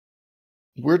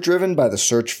We're driven by the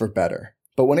search for better.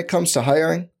 But when it comes to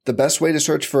hiring, the best way to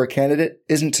search for a candidate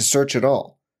isn't to search at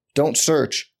all. Don't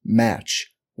search,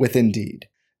 match with Indeed.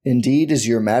 Indeed is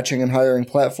your matching and hiring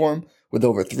platform with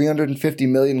over 350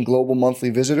 million global monthly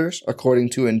visitors,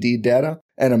 according to Indeed data,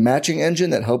 and a matching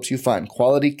engine that helps you find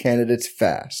quality candidates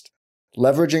fast.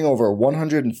 Leveraging over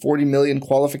 140 million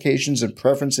qualifications and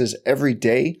preferences every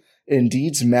day,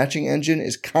 Indeed's matching engine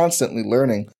is constantly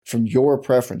learning from your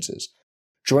preferences.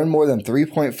 Join more than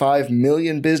 3.5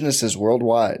 million businesses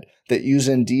worldwide that use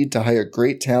Indeed to hire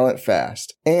great talent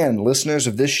fast. And listeners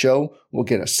of this show will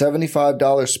get a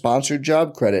 $75 sponsored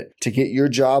job credit to get your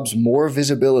jobs more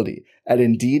visibility at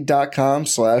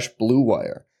Indeed.com/Blue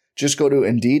Wire. Just go to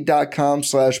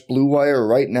Indeed.com/Blue Wire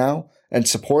right now and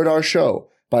support our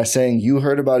show by saying you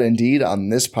heard about Indeed on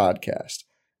this podcast.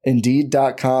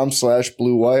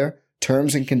 Indeed.com/Blue Wire.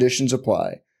 Terms and conditions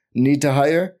apply. Need to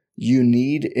hire? You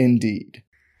need Indeed.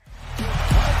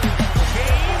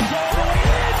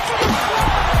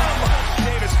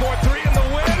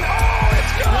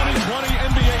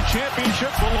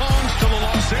 Championship belongs to the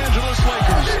Los Angeles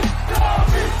Lakers.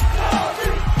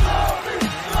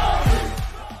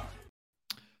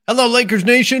 Hello, Lakers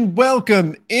Nation.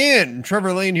 Welcome in.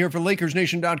 Trevor Lane here for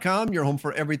LakersNation.com, your home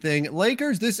for everything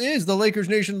Lakers. This is the Lakers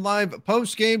Nation live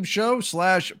post-game show /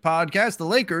 podcast. The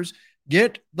Lakers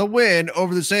get the win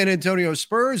over the San Antonio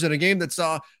Spurs in a game that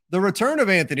saw the return of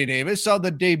Anthony Davis, saw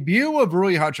the debut of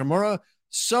Rui Hachimura.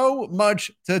 So much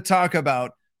to talk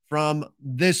about from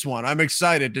this one. I'm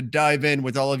excited to dive in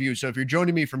with all of you. So if you're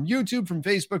joining me from YouTube, from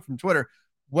Facebook, from Twitter,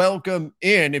 welcome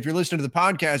in. If you're listening to the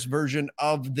podcast version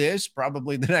of this,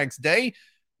 probably the next day,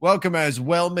 welcome as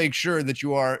well. Make sure that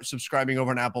you are subscribing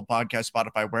over on Apple Podcasts,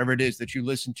 Spotify, wherever it is that you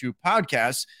listen to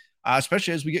podcasts,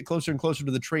 especially as we get closer and closer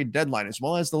to the trade deadline, as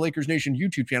well as the Lakers Nation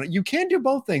YouTube channel. You can do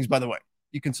both things, by the way.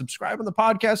 You can subscribe on the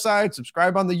podcast side,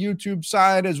 subscribe on the YouTube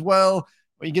side as well.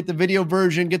 You get the video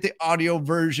version, get the audio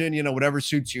version, whatever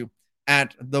suits you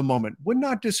at the moment. Would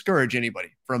not discourage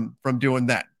anybody from doing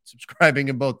that, subscribing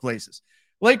in both places.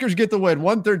 Lakers get the win,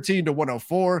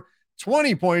 113-104,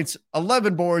 20 points,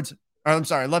 11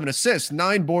 assists,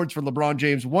 9 boards for LeBron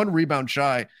James, 1 rebound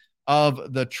shy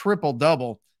of the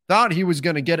triple-double. Thought he was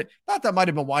going to get it. Thought that might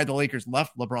have been why the Lakers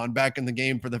left LeBron back in the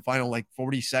game for the final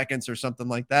 40 seconds or something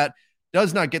like that.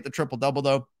 Does not get the triple-double,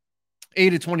 though.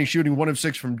 8 of 20 shooting, 1 of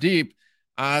 6 from deep.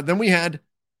 Then we had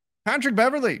Patrick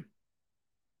Beverley.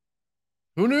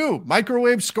 Who knew?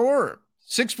 Microwave scorer.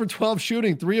 6 for 12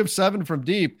 shooting, 3 of 7 from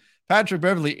deep. Patrick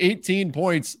Beverley, 18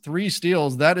 points, 3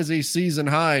 steals. That is a season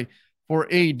high for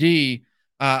AD,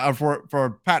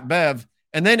 for Pat Bev.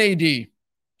 And then AD,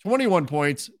 21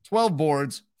 points, 12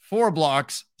 boards, 4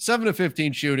 blocks, 7 of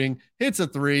 15 shooting, hits a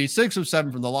 3, 6 of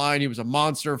 7 from the line. He was a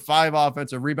monster, 5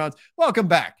 offensive rebounds. Welcome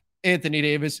back, Anthony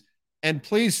Davis. And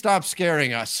please stop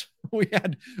scaring us. We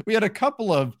had a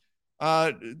couple of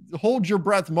hold your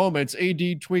breath moments.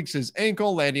 AD tweaks his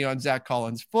ankle, landing on Zach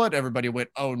Collins' foot. Everybody went,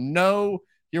 oh no,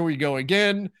 here we go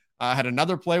again. Had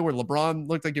another play where LeBron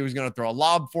looked like he was going to throw a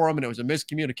lob for him, and it was a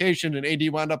miscommunication, and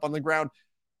AD wound up on the ground.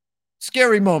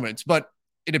 Scary moments, but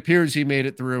it appears he made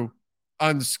it through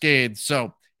unscathed.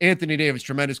 So Anthony Davis,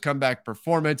 tremendous comeback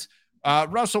performance.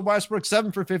 Russell Westbrook,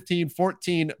 7 for 15,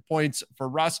 14 points for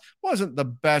Russ. Wasn't the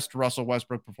best Russell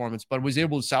Westbrook performance, but was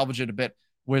able to salvage it a bit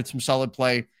with some solid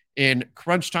play in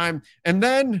crunch time. And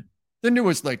then the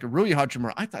newest Laker, Rui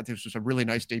Hachimura. I thought this was a really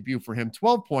nice debut for him.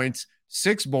 12 points,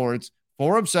 6 boards,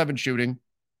 4 of 7 shooting,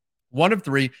 1 of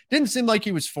 3. Didn't seem like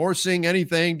he was forcing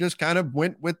anything, just kind of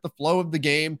went with the flow of the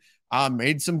game.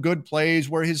 Made some good plays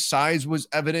where his size was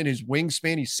evident, his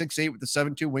wingspan. He's 6'8" with a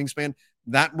 7'2" wingspan.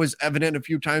 That was evident a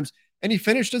few times. And he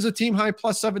finished as a team high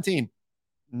plus 17.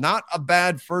 Not a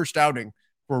bad first outing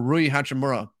for Rui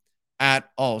Hachimura at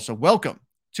all. So welcome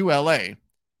to LA,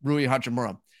 Rui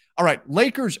Hachimura. All right,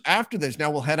 Lakers after this. Now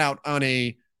we'll head out on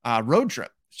a road trip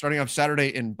starting off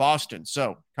Saturday in Boston.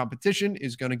 So competition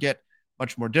is going to get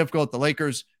much more difficult. The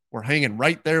Lakers were hanging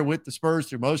right there with the Spurs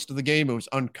through most of the game. It was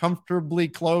uncomfortably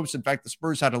close. In fact, the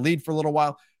Spurs had a lead for a little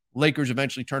while. Lakers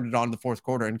eventually turned it on in the fourth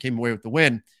quarter and came away with the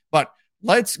win. But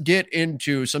let's get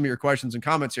into some of your questions and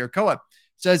comments here. Koa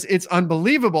says, it's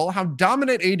unbelievable how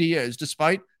dominant AD is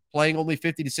despite playing only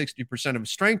 50 to 60% of his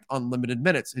strength on limited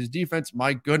minutes. His defense,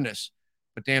 my goodness.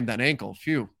 But damn, that ankle,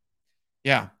 phew.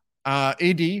 Yeah.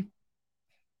 AD,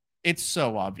 it's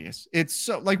so obvious. It's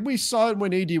so, like, we saw it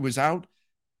when AD was out,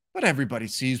 but everybody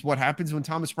sees what happens when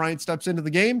Thomas Bryant steps into the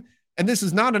game. And this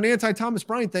is not an anti-Thomas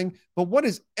Bryant thing, but what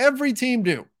does every team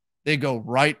do? They go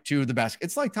right to the basket.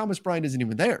 It's like Thomas Bryant isn't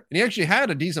even there. And he actually had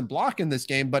a decent block in this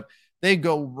game, but they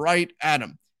go right at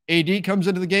him. AD comes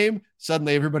into the game.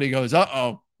 Suddenly everybody goes,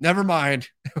 uh-oh, never mind.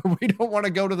 We don't want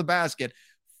to go to the basket.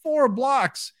 4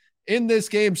 blocks in this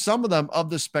game, some of them of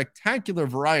the spectacular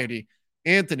variety.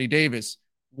 Anthony Davis,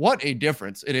 what a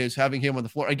difference it is having him on the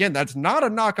floor. Again, that's not a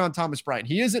knock on Thomas Bryant.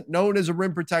 He isn't known as a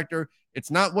rim protector.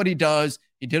 It's not what he does.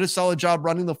 He did a solid job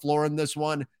running the floor in this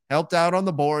one, helped out on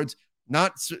the boards.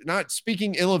 Not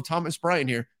speaking ill of Thomas Bryant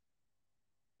here,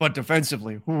 but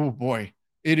defensively, oh boy,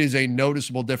 it is a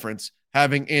noticeable difference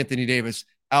having Anthony Davis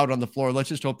out on the floor. Let's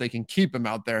just hope they can keep him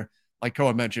out there. Like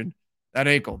Koa mentioned, that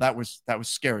ankle, that was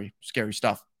scary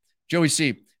stuff. Joey C,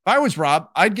 if I was Rob,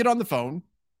 I'd get on the phone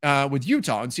with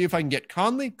Utah and see if I can get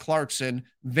Conley, Clarkson,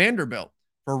 Vanderbilt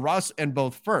for Russ and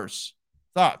both firsts.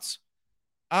 Thoughts?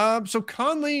 So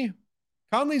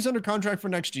Conley's under contract for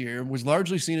next year, was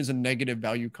largely seen as a negative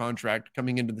value contract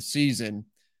coming into the season.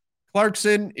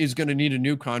 Clarkson is going to need a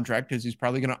new contract because he's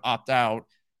probably going to opt out.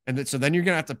 And so then you're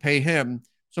going to have to pay him.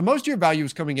 So most of your value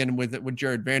is coming in with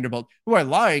Jared Vanderbilt, who I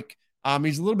like.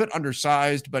 He's a little bit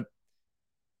undersized, but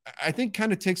I think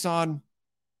kind of takes on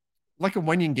like a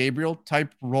Wenyen Gabriel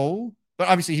type role. But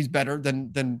obviously he's better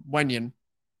than Wenyen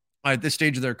at this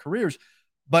stage of their careers.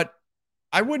 But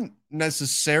I wouldn't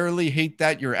necessarily hate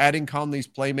that. You're adding Conley's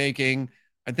playmaking.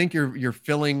 I think you're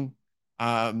filling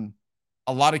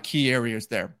a lot of key areas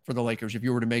there for the Lakers if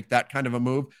you were to make that kind of a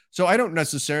move. So I don't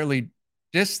necessarily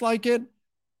dislike it,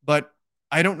 but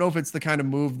I don't know if it's the kind of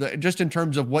move that, just in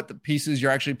terms of what the pieces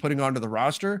you're actually putting onto the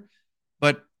roster,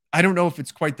 but I don't know if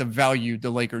it's quite the value the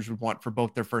Lakers would want for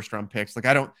both their first round picks. Like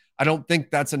I don't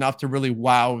think that's enough to really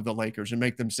wow the Lakers and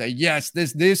make them say, yes,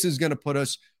 this is going to put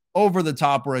us over the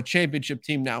top. We're a championship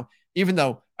team now, even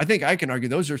though I think I can argue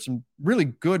those are some really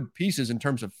good pieces in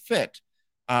terms of fit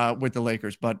with the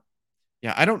Lakers. But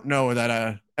yeah, I don't know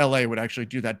that LA would actually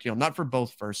do that deal. Not for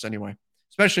both firsts anyway,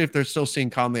 especially if they're still seeing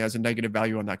Conley as a negative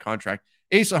value on that contract.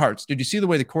 Ace of Hearts, did you see the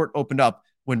way the court opened up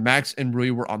when Max and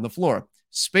Rui were on the floor?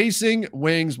 Spacing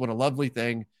wings, what a lovely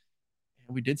thing.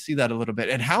 And we did see that a little bit.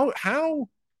 And how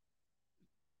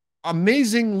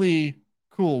amazingly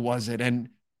cool was it? And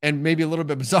maybe a little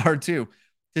bit bizarre too,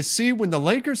 to see when the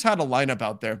Lakers had a lineup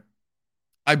out there.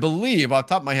 I believe, off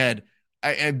the top of my head,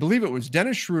 I believe it was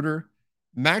Dennis Schroeder,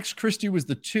 Max Christie was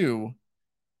the 2,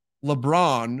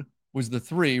 LeBron was the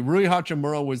 3, Rui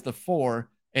Hachimura was the 4,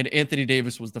 and Anthony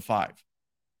Davis was the 5.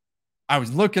 I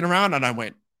was looking around and I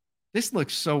went, this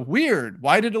looks so weird.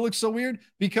 Why did it look so weird?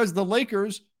 Because the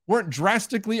Lakers weren't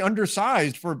drastically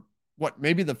undersized for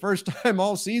maybe the first time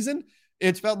all season.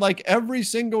 It's felt like every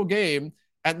single game,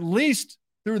 at least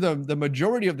through the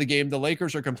majority of the game, the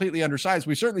Lakers are completely undersized.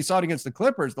 We certainly saw it against the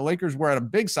Clippers. The Lakers were at a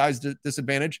big size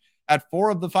disadvantage at 4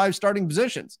 of the 5 starting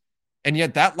positions. And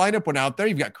yet that lineup went out there.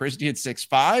 You've got Christie at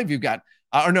 6'5". You've got,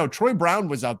 Troy Brown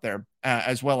was out there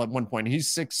as well at one point.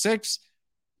 He's 6'6".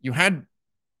 You had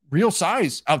real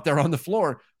size out there on the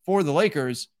floor for the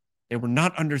Lakers. They were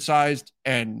not undersized,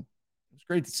 and it was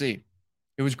great to see.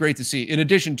 It was great to see, in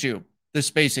addition to the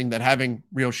spacing that having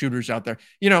real shooters out there.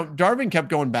 Darvin kept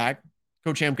going back.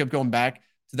 Coach Ham kept going back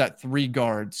to that 3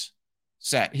 guards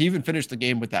set. He even finished the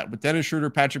game with that, with Dennis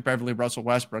Schroeder, Patrick Beverley, Russell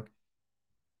Westbrook.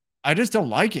 I just don't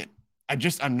like it.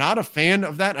 I'm not a fan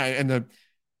of that.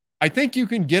 I think you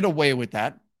can get away with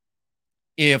that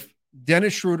if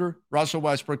Dennis Schroeder, Russell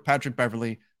Westbrook, Patrick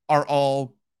Beverley are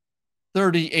all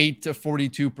 38 to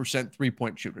 42%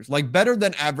 three-point shooters, like better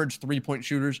than average three-point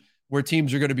shooters where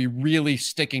teams are going to be really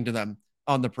sticking to them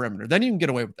on the perimeter. Then you can get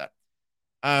away with that.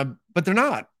 But they're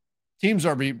not. Teams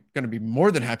are going to be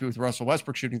more than happy with Russell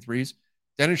Westbrook shooting threes.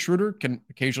 Dennis Schroeder can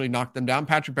occasionally knock them down.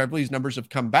 Patrick Beverley's numbers have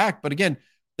come back, but again,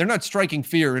 they're not striking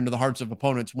fear into the hearts of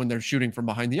opponents when they're shooting from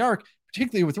behind the arc,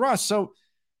 particularly with Russ. So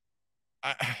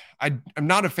I'm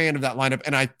not a fan of that lineup.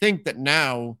 And I think that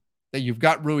now that you've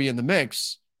got Rui in the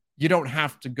mix, you don't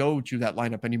have to go to that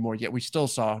lineup anymore. Yet we still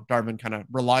saw Darvin kind of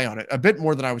rely on it a bit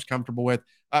more than I was comfortable with,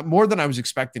 more than I was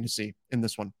expecting to see in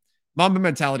this one. Mamba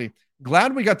mentality.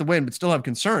 Glad we got the win, but still have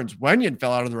concerns. Wenyen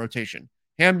fell out of the rotation.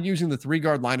 Ham using the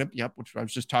 3-guard lineup. Yep, which I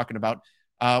was just talking about.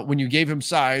 When you gave him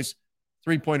size,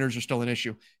 3-pointers are still an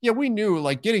issue. Yeah, we knew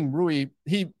like getting Rui.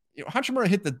 Hachimura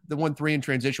hit the 1-3 in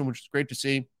transition, which was great to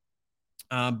see.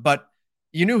 But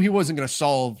you knew he wasn't going to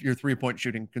solve your 3-point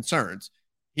shooting concerns.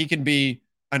 He can be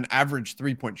an average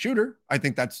 3-point shooter. I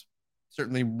think that's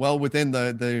certainly well within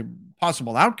the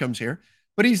possible outcomes here.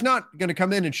 But he's not going to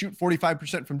come in and shoot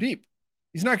 45% from deep.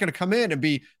 He's not going to come in and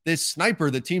be this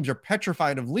sniper that teams are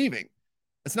petrified of leaving.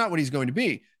 That's not what he's going to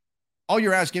be. All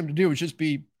you're asking him to do is just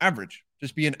be average.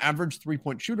 Just be an average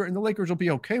 3-point shooter, and the Lakers will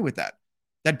be okay with that.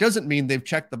 That doesn't mean they've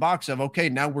checked the box of, okay,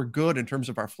 now we're good in terms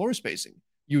of our floor spacing.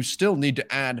 You still need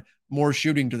to add more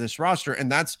shooting to this roster,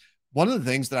 and that's one of the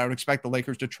things that I would expect the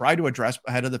Lakers to try to address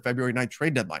ahead of the February 9th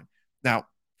trade deadline. Now,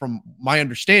 from my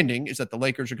understanding is that the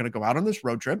Lakers are going to go out on this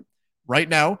road trip. Right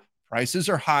now, prices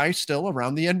are high still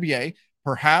around the NBA.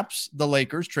 Perhaps the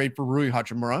Lakers trade for Rui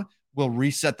Hachimura will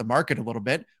reset the market a little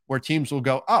bit, where teams will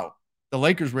go, oh, the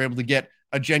Lakers were able to get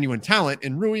a genuine talent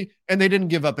in Rui, and they didn't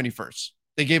give up any firsts.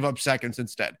 They gave up seconds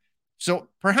instead. So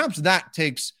perhaps that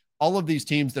takes all of these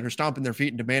teams that are stomping their feet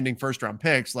and demanding first-round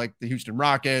picks, like the Houston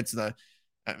Rockets,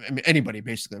 anybody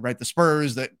basically, right? The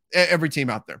Spurs, every team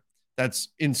out there that's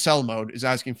in sell mode is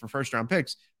asking for first-round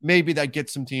picks. Maybe that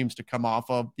gets some teams to come off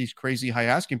of these crazy high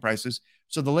asking prices.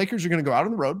 So the Lakers are going to go out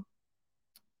on the road,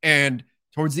 and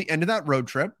towards the end of that road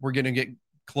trip, we're going to get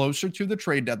closer to the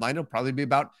trade deadline. It'll probably be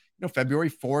about February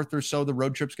 4th or so. The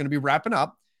road trip's going to be wrapping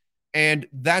up. And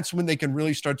that's when they can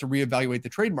really start to reevaluate the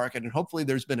trade market. And hopefully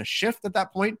there's been a shift at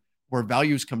that point where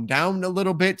values come down a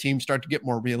little bit. Teams start to get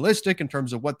more realistic in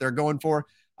terms of what they're going for,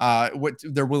 what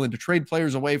they're willing to trade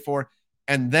players away for.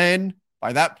 And then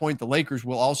by that point, the Lakers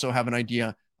will also have an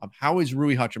idea of how is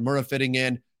Rui Hachimura fitting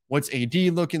in? What's AD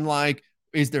looking like?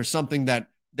 Is there something that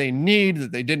they need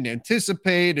that they didn't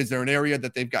anticipate? Is there an area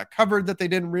that they've got covered that they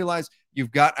didn't realize?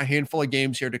 You've got a handful of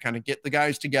games here to kind of get the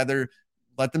guys together,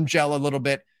 let them gel a little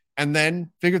bit, and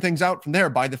then figure things out from there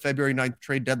by the February 9th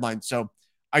trade deadline. So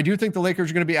I do think the Lakers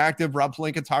are going to be active. Rob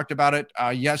Pelinka talked about it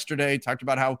yesterday, talked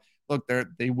about how, look,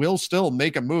 they will still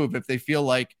make a move if they feel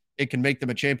like it can make them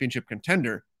a championship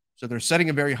contender. So they're setting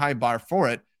a very high bar for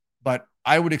it, but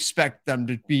I would expect them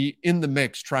to be in the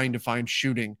mix trying to find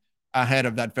shooting ahead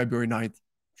of that February 9th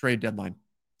trade deadline.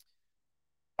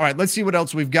 All right, let's see what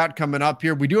else we've got coming up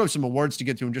here. We do have some awards to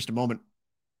get to in just a moment.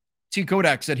 T.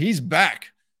 Kodak said he's back.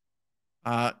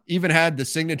 Even had the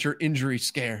signature injury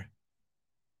scare.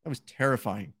 That was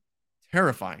terrifying.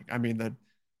 Terrifying. I mean,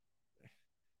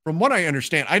 from what I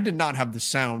understand, I did not have the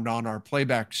sound on our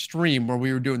playback stream where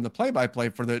we were doing the play-by-play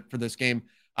for this game.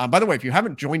 By the way, if you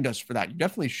haven't joined us for that, you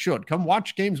definitely should. Come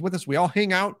watch games with us. We all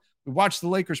hang out. We watch the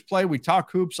Lakers play. We talk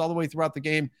hoops all the way throughout the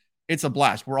game. It's a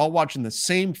blast. We're all watching the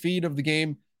same feed of the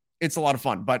game. It's a lot of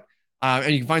fun. But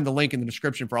and you can find the link in the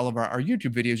description for all of our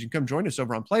YouTube videos. You can come join us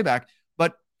over on Playback.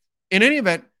 But in any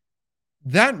event,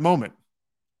 that moment,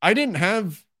 I didn't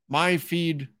have my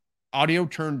feed audio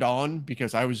turned on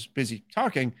because I was busy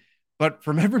talking. But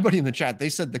from everybody in the chat, they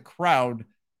said the crowd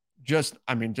just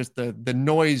the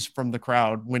noise from the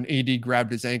crowd when AD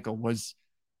grabbed his ankle was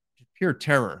pure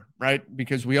terror, right?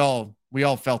 Because we all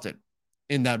felt it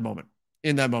in that moment.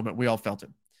 In that moment, we all felt it.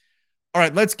 All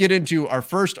right, let's get into our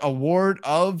first award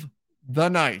of the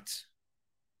night.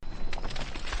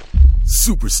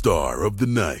 Superstar of the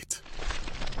night.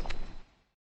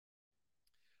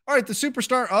 All right, the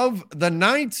superstar of the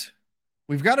night.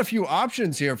 We've got a few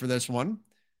options here for this one.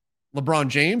 LeBron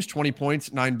James, 20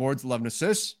 points, 9 boards, 11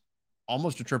 assists.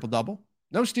 Almost a triple-double.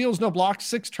 No steals, no blocks,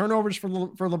 6 turnovers for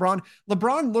LeBron.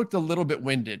 LeBron looked a little bit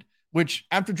winded, which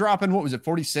after dropping,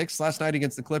 46 last night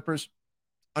against the Clippers,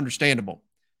 understandable.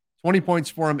 20 points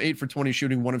for him, 8 for 20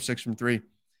 shooting, 1 of 6 from 3.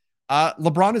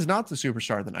 LeBron is not the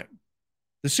superstar of the night.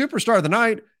 The superstar of the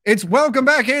night, it's welcome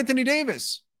back Anthony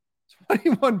Davis.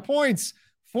 21 points,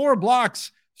 4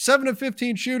 blocks, 7 of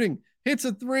 15 shooting, hits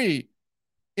a 3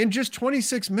 in just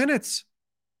 26 minutes.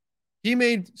 He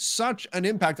made such an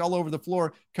impact all over the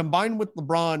floor, combined with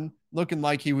LeBron looking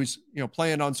like he was,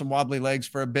 playing on some wobbly legs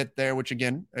for a bit there, which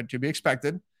again, to be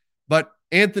expected. But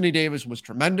Anthony Davis was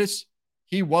tremendous.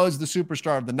 He was the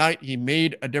superstar of the night. He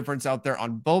made a difference out there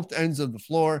on both ends of the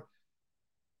floor.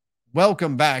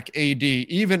 Welcome back, AD.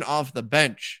 Even off the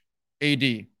bench,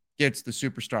 AD gets the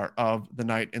superstar of the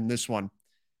night in this one.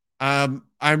 I'm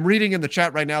reading in the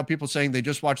chat right now, people saying they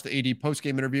just watched the AD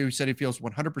post-game interview. He said he feels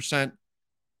 100%.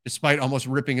 Despite almost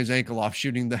ripping his ankle off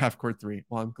shooting the half-court 3.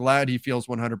 Well, I'm glad he feels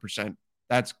 100%.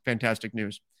 That's fantastic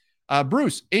news.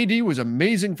 Bruce, AD was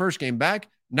amazing first game back.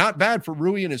 Not bad for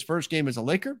Rui in his first game as a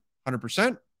Laker,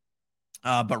 100%.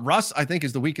 But Russ, I think,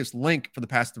 is the weakest link for the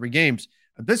past 3 games.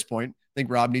 At this point, I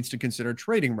think Rob needs to consider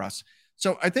trading Russ.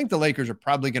 So I think the Lakers are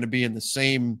probably going to be in the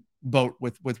same boat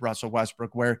with Russell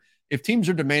Westbrook, where if teams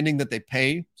are demanding that they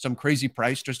pay some crazy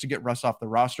price just to get Russ off the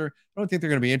roster, I don't think they're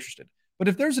going to be interested. But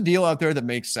if there's a deal out there that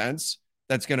makes sense,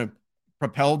 that's going to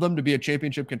propel them to be a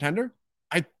championship contender,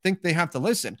 I think they have to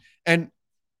listen. And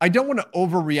I don't want to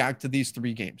overreact to these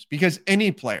 3 games because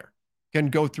any player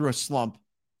can go through a slump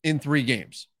in 3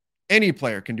 games. Any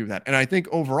player can do that. And I think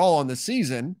overall on the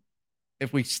season,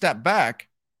 if we step back,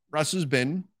 Russ has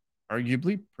been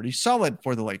arguably pretty solid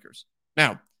for the Lakers.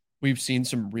 Now, we've seen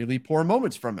some really poor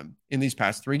moments from him in these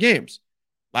past 3 games.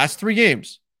 Last 3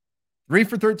 games, 3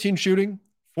 for 13 shooting,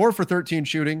 4 for 13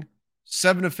 shooting,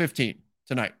 7 of 15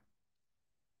 tonight.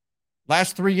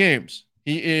 Last 3 games,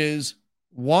 he is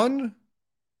 1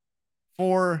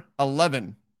 for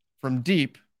 11 from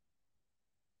deep,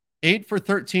 8 for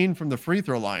 13 from the free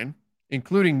throw line,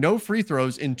 including no free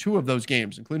throws in 2 of those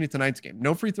games, including tonight's game.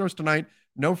 No free throws tonight,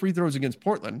 no free throws against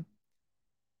Portland.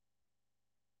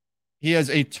 He has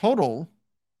a total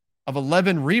of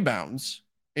 11 rebounds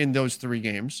in those 3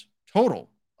 games. Total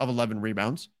of 11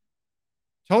 rebounds.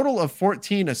 Total of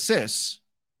 14 assists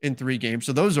in 3 games.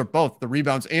 So those are both the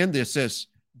rebounds and the assists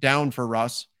down for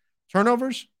Russ.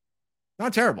 Turnovers,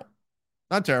 not terrible.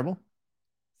 Not terrible.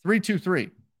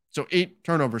 3-2-3. So 8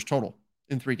 turnovers total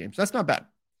in 3 games. That's not bad.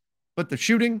 But the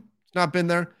shooting, it's not been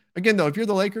there. Again, though, if you're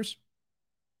the Lakers,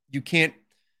 you can't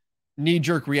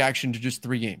knee-jerk reaction to just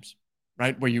 3 games,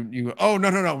 right? Where you oh,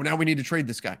 no, now we need to trade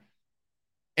this guy.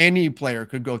 Any player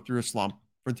could go through a slump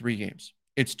for 3 games.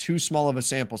 It's too small of a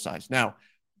sample size. Now,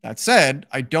 that said,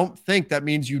 I don't think that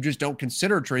means you just don't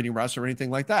consider trading Russ or anything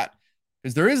like that,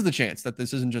 because there is the chance that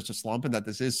this isn't just a slump and that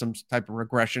this is some type of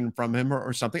regression from him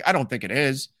or something. I don't think it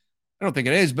is.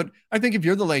 But I think if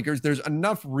you're the Lakers, there's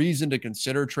enough reason to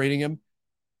consider trading him.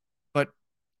 But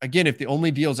again, if the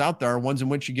only deals out there are ones in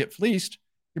which you get fleeced,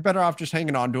 you're better off just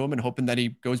hanging on to him and hoping that he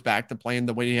goes back to playing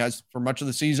the way he has for much of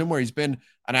the season, where he's been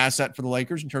an asset for the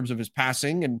Lakers in terms of his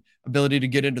passing and ability to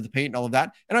get into the paint and all of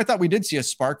that. And I thought we did see a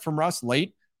spark from Russ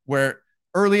late, where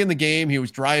early in the game he was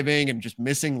driving and just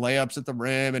missing layups at the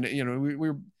rim.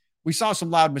 And, we saw some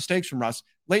loud mistakes from Russ.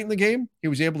 Late in the game, he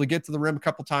was able to get to the rim a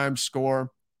couple times,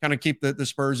 score, kind of keep the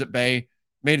Spurs at bay.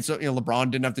 Made it so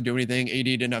LeBron didn't have to do anything. AD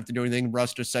didn't have to do anything.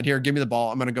 Russ just said, here, give me the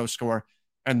ball. I'm going to go score.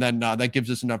 And then that gives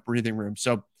us enough breathing room.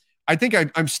 So I think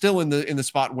I'm still in the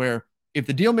spot where if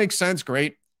the deal makes sense,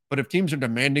 great. But if teams are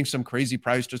demanding some crazy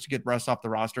price just to get Russ off the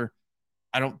roster,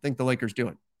 I don't think the Lakers do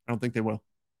it. I don't think they will.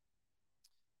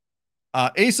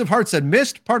 Ace of Hearts said,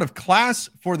 missed part of class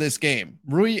for this game.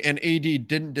 Rui and AD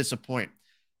didn't disappoint.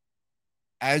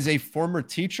 As a former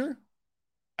teacher,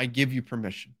 I give you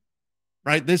permission,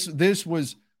 right? This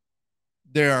was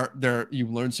there. You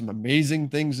learn some amazing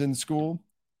things in school,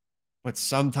 but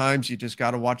sometimes you just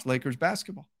got to watch Lakers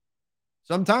basketball.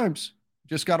 Sometimes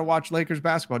you just got to watch Lakers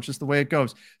basketball. It's just the way it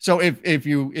goes. So if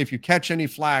you catch any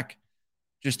flack,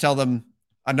 just tell them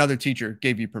another teacher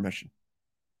gave you permission.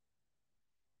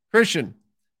 Christian,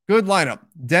 good lineup.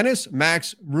 Dennis,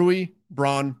 Max, Rui,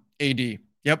 Braun, AD.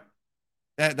 Yep,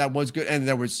 that was good. And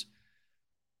there was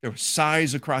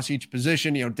size across each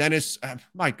position. Dennis,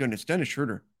 my goodness, Dennis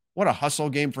Schroeder. What a hustle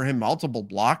game for him. Multiple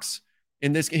blocks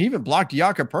in this game. He even blocked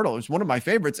Jakob Poeltl. It was one of my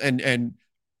favorites. And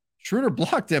Schroeder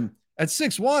blocked him at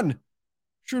 6'1".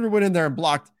 Schroeder went in there and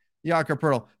blocked Jakob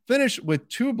Poeltl. Finished with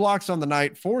 2 blocks on the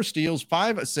night, 4 steals,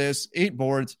 5 assists, 8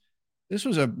 boards. This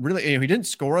was a really, he didn't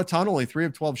score a ton, only 3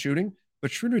 of 12 shooting,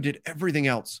 but Schroeder did everything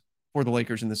else for the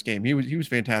Lakers in this game. He was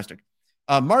fantastic.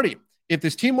 Marty, if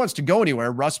this team wants to go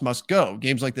anywhere, Russ must go.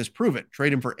 Games like this prove it.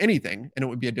 Trade him for anything, and it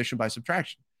would be addition by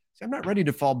subtraction. See, I'm not ready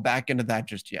to fall back into that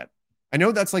just yet. I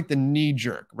know that's like the knee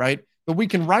jerk, right? But we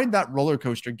can ride that roller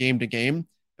coaster game to game.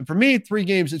 And for me, 3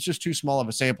 games, it's just too small of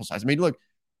a sample size. I mean, look,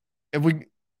 the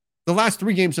last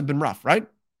 3 games have been rough, right?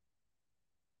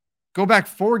 Go back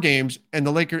 4 games, and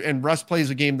the Lakers and Russ plays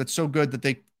a game that's so good that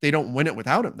they don't win it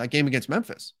without him. That game against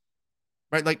Memphis,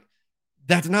 right? Like,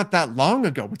 that's not that long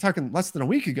ago. We're talking less than a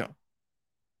week ago.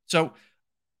 So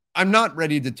I'm not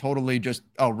ready to totally just,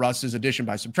 Russ is addition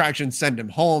by subtraction, send him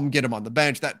home, get him on the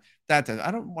bench. That I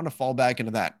don't want to fall back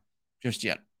into that just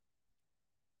yet.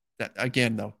 That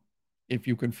again, though, if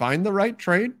you can find the right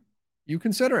trade, you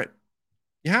consider it.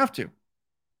 You have to.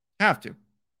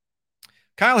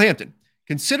 Kyle Hampton.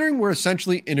 Considering we're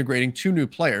essentially integrating 2 new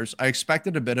players, I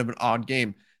expected a bit of an odd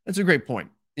game. That's a great point.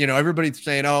 Everybody's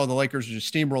saying, the Lakers are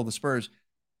just steamroll the Spurs.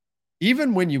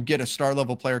 Even when you get a star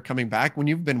level player coming back, when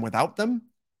you've been without them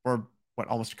for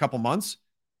almost a couple months,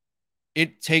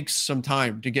 it takes some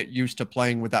time to get used to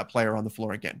playing with that player on the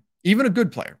floor again. Even a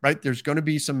good player, right? There's going to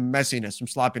be some messiness, some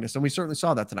sloppiness, and we certainly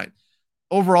saw that tonight.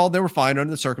 Overall, they were fine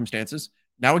under the circumstances.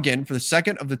 Now, again, for the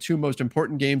second of the 2 most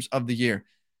important games of the year,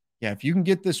 if you can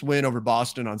get this win over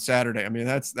Boston on Saturday, I mean,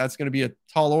 that's going to be a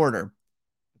tall order.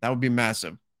 That would be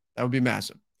massive.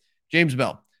 James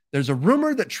Bell, there's a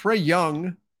rumor that Trae Young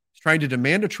is trying to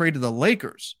demand a trade to the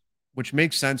Lakers, which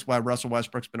makes sense why Russell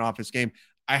Westbrook's been off his game.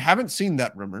 I haven't seen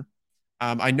that rumor.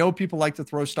 I know people like to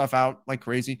throw stuff out like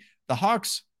crazy. The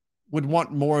Hawks would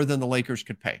want more than the Lakers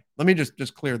could pay. Let me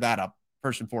just clear that up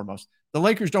first and foremost. The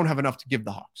Lakers don't have enough to give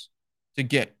the Hawks to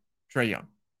get Trae Young.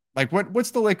 Like, what's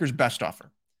the Lakers' best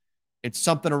offer? It's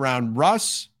something around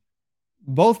Russ,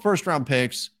 both first-round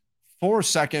picks, 4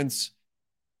 seconds,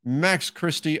 Max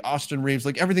Christie, Austin Reeves,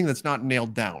 like everything that's not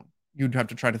nailed down, you'd have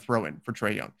to try to throw in for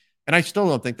Trae Young. And I still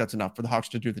don't think that's enough for the Hawks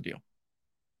to do the deal.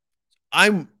 I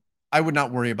would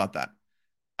not worry about that.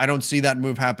 I don't see that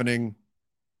move happening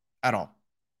at all.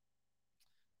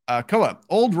 Koa,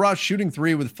 old Russ shooting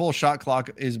three with full shot clock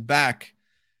is back.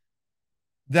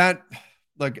 That,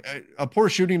 like, a poor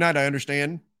shooting night, I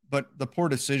understand, but the poor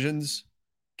decisions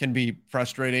can be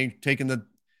frustrating. Taking the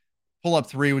pull up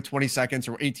three with 20 seconds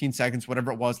or 18 seconds,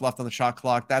 whatever it was left on the shot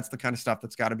clock. That's the kind of stuff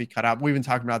that's got to be cut out. We've been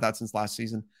talking about that since last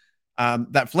season.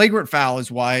 That flagrant foul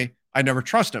is why I never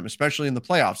trust him, especially in the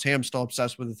playoffs. Ham's still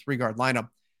obsessed with the 3-guard lineup.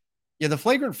 Yeah, the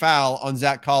flagrant foul on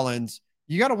Zach Collins,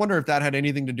 you got to wonder if that had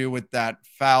anything to do with that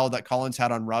foul that Collins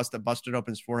had on Russ that busted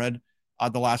open his forehead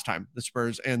the last time the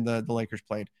Spurs and the Lakers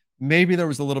played. Maybe there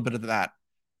was a little bit of that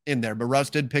in there, but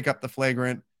Russ did pick up the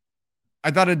flagrant.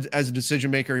 I thought as a decision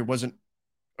maker, it wasn't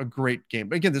a great game.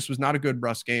 But again, this was not a good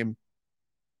Russ game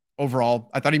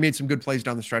overall. I thought he made some good plays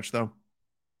down the stretch, though.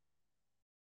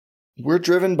 We're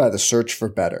driven by the search for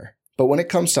better. But when it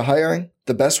comes to hiring,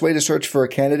 the best way to search for a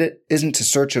candidate isn't to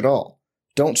search at all.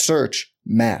 Don't search,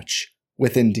 match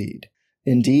with Indeed.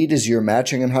 Indeed is your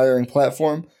matching and hiring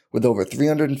platform with over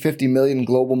 350 million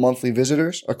global monthly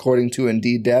visitors, according to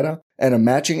Indeed data, and a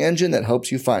matching engine that helps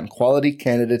you find quality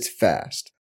candidates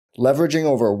fast. Leveraging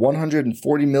over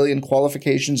 140 million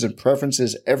qualifications and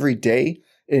preferences every day,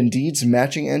 Indeed's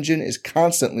matching engine is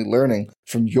constantly learning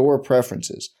from your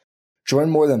preferences.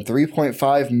 Join more than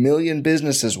 3.5 million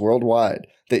businesses worldwide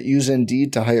that use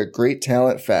Indeed to hire great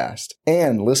talent fast.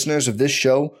 And listeners of this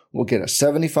show will get a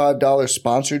 $75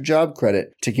 sponsored job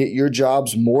credit to get your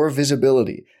jobs more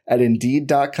visibility at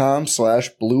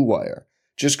Indeed.com/Blue Wire.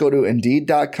 Just go to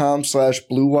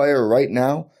Indeed.com/Blue Wire right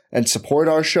now and support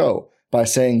our show by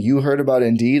saying you heard about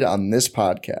Indeed on this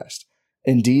podcast.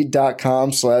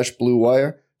 Indeed.com/Blue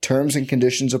Wire. Terms and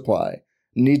conditions apply.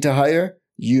 Need to hire?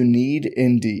 You need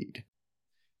Indeed.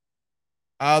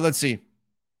 Let's see.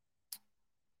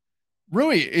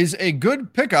 Rui is a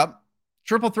good pickup,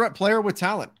 triple threat player with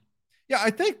talent. Yeah, I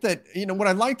think that, what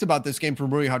I liked about this game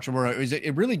from Rui Hachimura is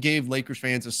it really gave Lakers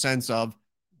fans a sense of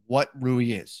what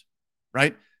Rui is,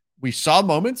 right? We saw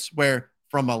moments where,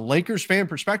 from a Lakers fan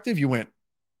perspective, you went,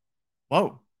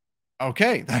 whoa,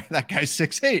 okay, that guy's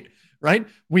 6'8", right?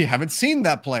 We haven't seen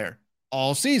that player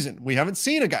all season. We haven't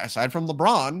seen a guy, aside from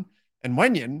LeBron and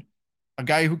Wenyen, a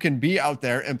guy who can be out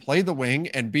there and play the wing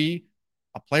and be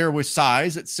a player with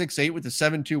size at 6'8" with a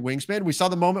 7'2" wingspan. We saw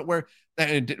the moment where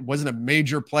it wasn't a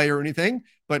major play or anything,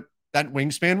 but that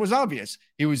wingspan was obvious.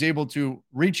 He was able to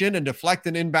reach in and deflect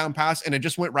an inbound pass, and it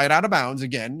just went right out of bounds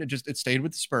again. It stayed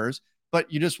with the Spurs,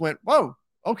 but you just went, whoa,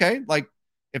 okay. Like,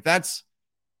 if that's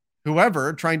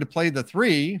whoever trying to play the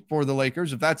three for the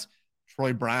Lakers, if that's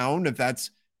Troy Brown, if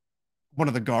that's one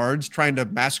of the guards trying to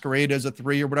masquerade as a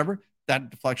three or whatever,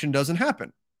 that deflection doesn't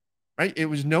happen, right? It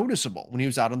was noticeable when he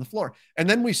was out on the floor. And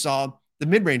then we saw the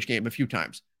mid-range game a few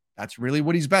times. That's really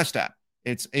what he's best at.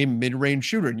 It's a mid-range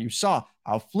shooter. And you saw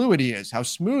how fluid he is, how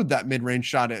smooth that mid-range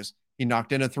shot is. He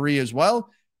knocked in a three as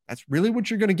well. That's really what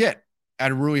you're going to get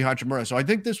out of Rui Hachimura. So I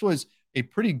think this was a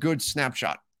pretty good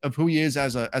snapshot of who he is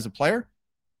as a player.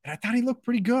 And I thought he looked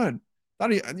pretty good.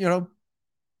 Thought he,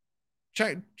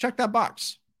 check that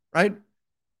box, right?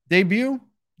 Debut,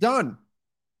 done.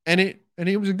 And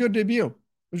it was a good debut. It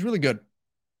was really good.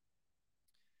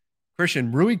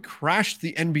 Christian, Rui crashed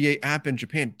the NBA app in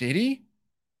Japan. Did he?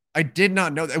 I did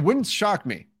not know that. It wouldn't shock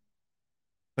me.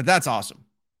 But that's awesome.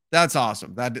 That's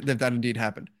awesome that indeed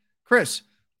happened. Chris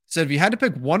said, if you had to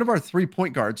pick one of our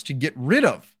 3-point guards to get rid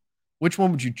of, which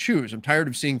one would you choose? I'm tired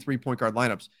of seeing 3-point guard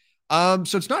lineups.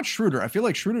 So it's not Schroeder. I feel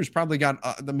like Schroeder's probably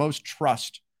got the most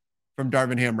trust from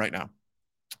Darvin Ham right now.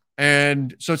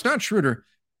 And so it's not Schroeder.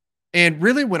 And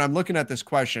really, when I'm looking at this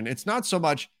question, it's not so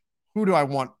much who do I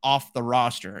want off the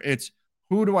roster. It's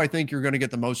who do I think you're going to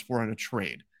get the most for in a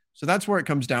trade. So that's where it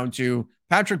comes down to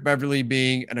Patrick Beverley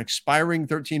being an expiring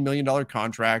 $13 million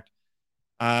contract,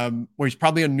 where he's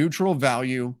probably a neutral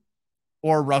value,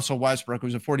 or Russell Westbrook,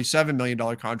 who's a $47 million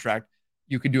contract.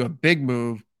 You could do a big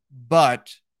move,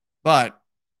 but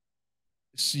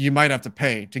you might have to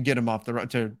pay to get him off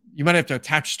you might have to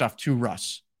attach stuff to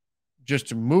Russ just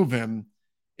to move him.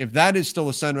 If that is still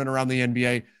a sentiment around the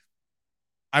NBA,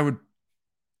 I'd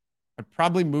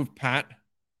probably move Pat,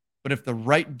 but if the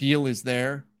right deal is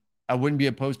there, I wouldn't be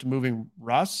opposed to moving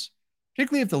Russ,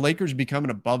 particularly if the Lakers become an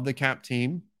above the cap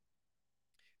team.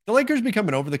 If the Lakers become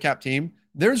an over the cap team,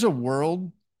 there's a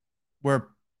world where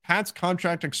Pat's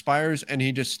contract expires and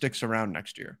he just sticks around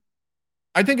next year.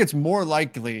 I think it's more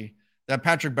likely that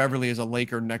Patrick Beverley is a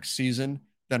Laker next season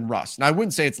than Russ. Now, I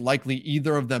wouldn't say it's likely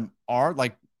either of them are,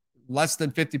 like less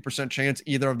than 50% chance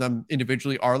either of them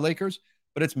individually are Lakers,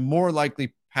 but it's more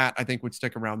likely Pat, I think, would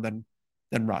stick around than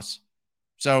Russ.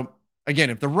 So again,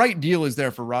 if the right deal is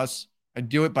there for Russ, I'd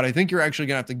do it, but I think you're actually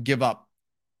going to have to give up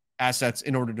assets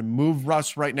in order to move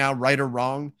Russ right now, right or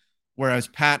wrong. Whereas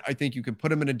Pat, I think you can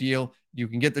put him in a deal. You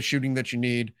can get the shooting that you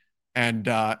need and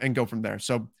go from there.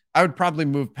 So I would probably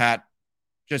move Pat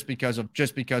just because of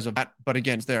that. But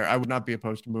again, it's there. I would not be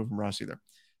opposed to moving Russ either.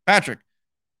 Patrick,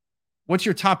 what's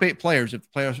your top 8 players if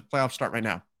the playoffs start right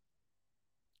now?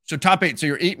 So top 8. So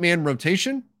your 8-man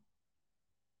rotation,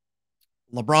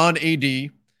 LeBron,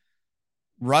 AD,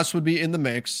 Russ would be in the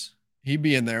mix. He'd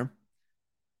be in there.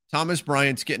 Thomas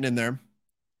Bryant's getting in there.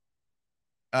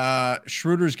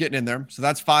 Schroeder's getting in there. So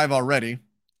that's 5 already.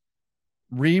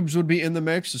 Reeves would be in the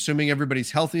mix, assuming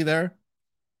everybody's healthy there.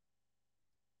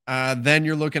 Then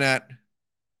you're looking at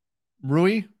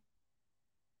Rui.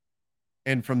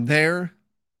 And from there,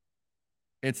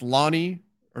 it's Lonnie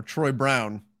or Troy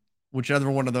Brown,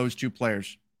 whichever one of those 2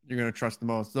 players you're going to trust the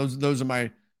most. Those are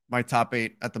my top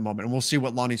 8 at the moment. And we'll see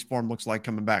what Lonnie's form looks like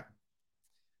coming back.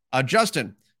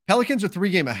 Justin, Pelicans are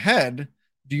 3-game ahead.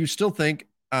 Do you still think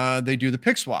they do the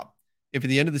pick swap? If at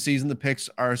the end of the season, the picks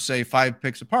are, say, 5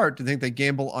 picks apart, do you think they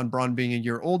gamble on Bron being a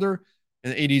year older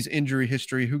and 80's injury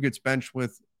history? Who gets benched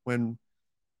when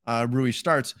Rui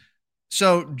starts?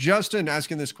 So Justin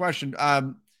asking this question,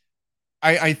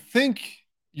 I think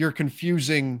you're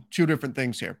confusing 2 different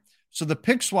things here. So the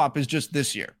pick swap is just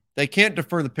this year. They can't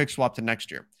defer the pick swap to next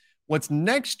year. What's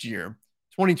next year,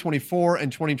 2024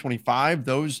 and 2025,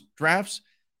 those drafts,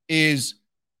 is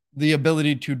the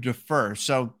ability to defer.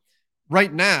 So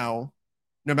right now,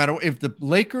 no matter if the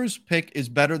Lakers pick is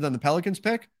better than the Pelicans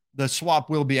pick, the swap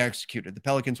will be executed. The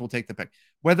Pelicans will take the pick.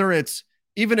 Whether it's,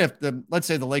 even if let's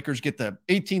say the Lakers get the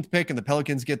 18th pick and the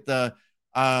Pelicans get the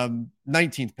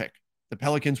 19th pick, the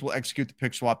Pelicans will execute the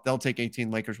pick swap. They'll take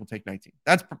 18. Lakers will take 19.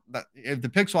 If the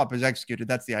pick swap is executed,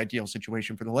 that's the ideal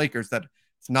situation for the Lakers. That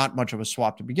it's not much of a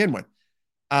swap to begin with.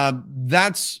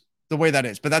 That's the way that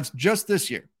is. But that's just this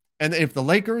year. And if the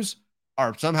Lakers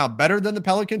are somehow better than the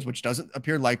Pelicans, which doesn't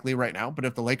appear likely right now, but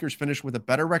if the Lakers finish with a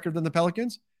better record than the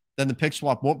Pelicans, then the pick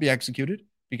swap won't be executed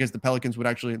because the Pelicans would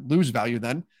actually lose value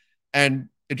then. And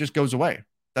it just goes away.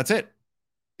 That's it.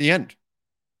 The end.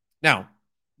 Now,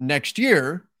 next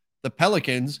year, the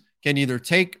Pelicans can either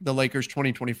take the Lakers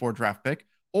 2024 draft pick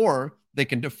or they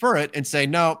can defer it and say,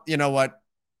 no, you know what?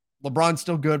 LeBron's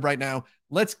still good right now.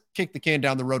 Let's kick the can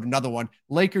down the road another one.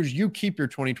 Lakers, you keep your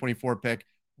 2024 pick.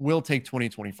 We'll take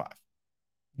 2025.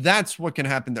 That's what can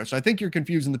happen there. So I think you're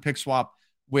confusing the pick swap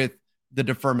with the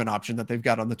deferment option that they've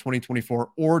got on the 2024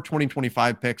 or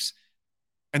 2025 picks.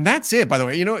 And that's it, by the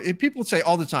way. You know, people say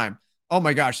all the time, oh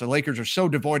my gosh, the Lakers are so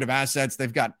devoid of assets.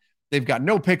 They've got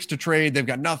no picks to trade. They've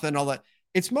got nothing, all that.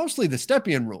 It's mostly the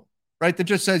Stepien rule, right? That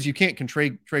just says you can't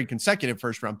trade consecutive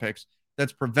first-round picks.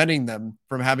 That's preventing them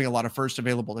from having a lot of first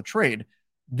available to trade.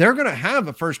 They're going to have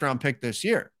a first-round pick this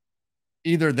year.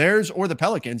 Either theirs or the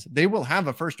Pelicans, they will have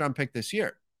a first-round pick this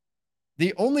year.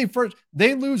 They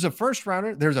lose a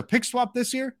first-rounder. There's a pick swap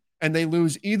this year, and they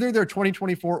lose either their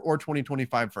 2024 or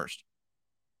 2025 first.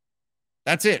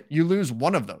 That's it. You lose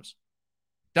one of those.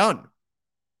 Done.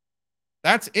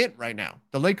 That's it right now.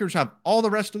 The Lakers have all the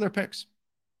rest of their picks.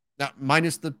 Now,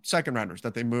 minus the second rounders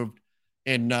that they moved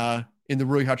in the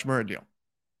Rui Hachimura deal.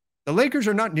 The Lakers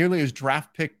are not nearly as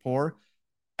draft pick poor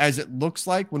as it looks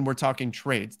like when we're talking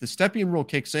trades. The Stepien rule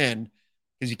kicks in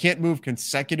because you can't move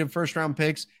consecutive first-round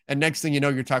picks, and next thing you know,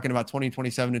 you're talking about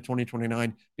 2027 to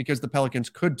 2029 because the Pelicans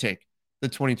could take the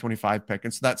 2025 pick,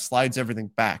 and so that slides everything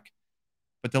back.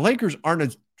 But the Lakers aren't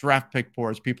as draft pick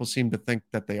poor as people seem to think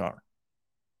that they are.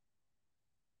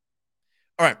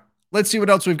 All right, let's see what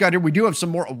else we've got here. We do have some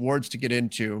more awards to get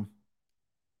into.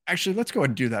 Actually, let's go ahead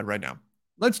and do that right now.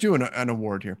 Let's do an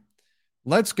award here.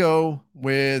 Let's go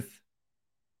with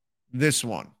this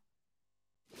one.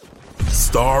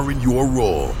 Star in your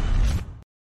role.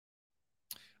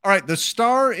 All right, the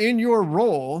star in your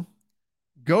role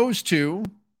goes to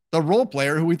the role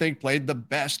player who we think played the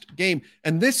best game.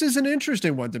 And this is an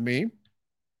interesting one to me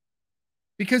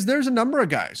because there's a number of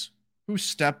guys who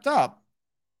stepped up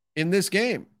in this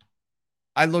game.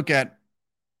 I look at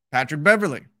Patrick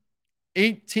Beverley,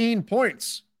 18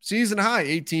 points, season high,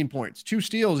 18 points, 2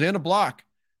 steals and a block,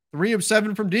 3 of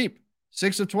 7 from deep,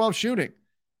 6 of 12 shooting.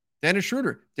 Dennis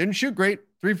Schroeder didn't shoot great,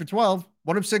 3 for 12,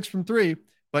 1 of 6 from 3,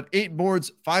 but 8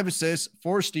 boards, 5 assists,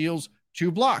 4 steals, 2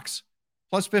 blocks,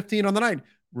 plus 15 on the night.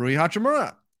 Rui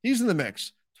Hachimura, he's in the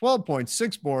mix, 12 points,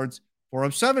 6 boards, 4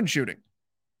 of 7 shooting.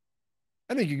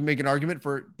 I think you can make an argument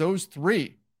for those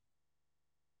 3.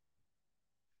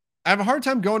 I have a hard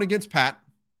time going against Pat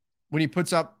when he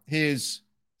puts up his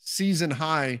season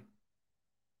high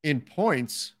in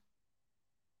points.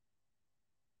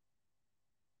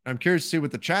 I'm curious to see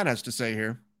what the chat has to say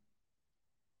here.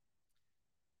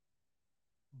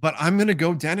 But I'm going to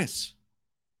go Dennis.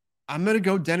 I'm going to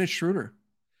go Dennis Schroeder.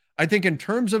 I think in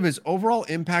terms of his overall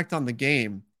impact on the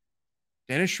game,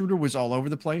 Dennis Schroeder was all over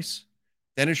the place.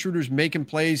 Dennis Schroeder's making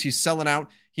plays. He's selling out.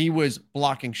 He was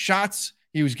blocking shots.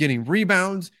 He was getting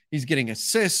rebounds. He's getting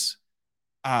assists,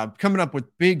 coming up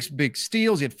with big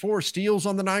steals. He had 4 steals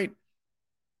on the night.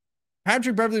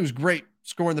 Patrick Beverley was great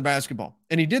scoring the basketball,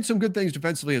 and he did some good things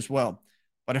defensively as well.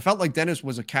 But I felt like Dennis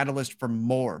was a catalyst for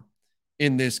more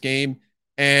in this game,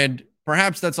 and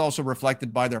perhaps that's also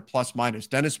reflected by their plus minus.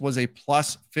 Dennis was a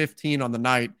plus 15 on the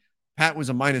night. Pat was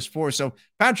a minus 4. So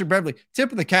Patrick Beverley,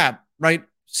 tip of the cap, right?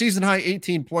 Season high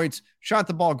 18 points, shot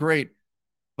the ball great.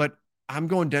 But I'm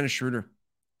going Dennis Schroeder.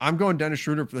 I'm going Dennis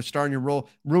Schroeder for the starting role.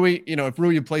 Rui, if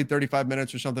Rui had played 35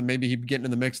 minutes or something, maybe he'd be getting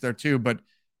in the mix there too. But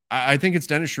I think it's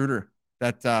Dennis Schroeder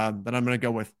that I'm going to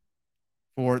go with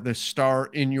for the star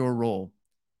in your role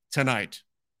tonight.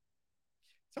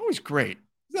 It's always great.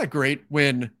 Isn't that great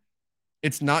when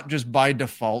it's not just by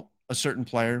default a certain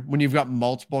player, when you've got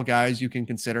multiple guys you can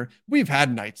consider? We've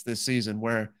had nights this season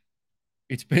where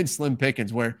it's been slim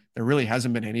pickings, where there really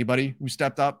hasn't been anybody who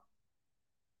stepped up.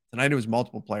 Tonight it was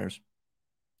multiple players.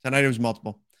 Tonight it was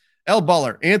multiple. L.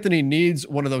 Buller, Anthony needs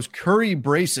one of those Curry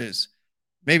braces.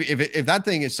 Maybe if that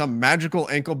thing is some magical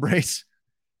ankle brace,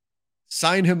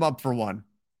 sign him up for one.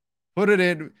 Put it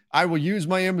in. I will use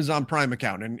my Amazon Prime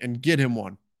account and get him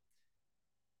one.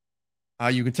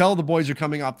 You can tell the boys are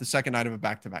coming off the second night of a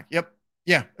back-to-back. Yep.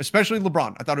 Yeah, especially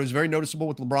LeBron. I thought it was very noticeable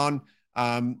with LeBron.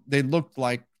 They looked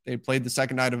like they played the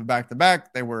second night of a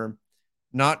back-to-back. They were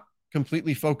not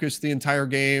completely focused the entire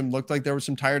game. Looked like there were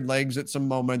some tired legs at some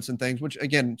moments and things, which,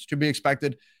 again, is to be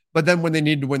expected. But then when they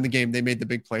needed to win the game, they made the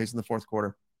big plays in the fourth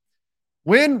quarter.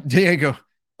 Diego,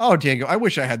 I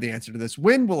wish I had the answer to this.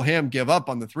 When will Ham give up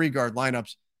on the 3-guard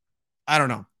lineups? I don't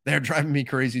know. They're driving me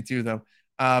crazy too, though.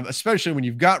 Especially when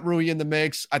you've got Rui in the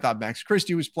mix. I thought Max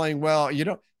Christie was playing well. You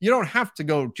don't have to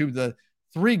go to the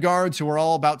 3 guards who are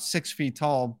all about 6 feet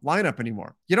tall lineup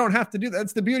anymore. You don't have to do that.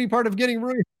 That's the beauty part of getting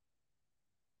Rui.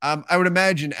 I would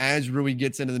imagine as Rui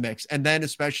gets into the mix, and then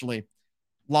especially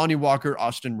Lonnie Walker,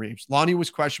 Austin Reeves. Lonnie was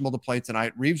questionable to play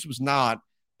tonight. Reeves was not,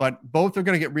 but both are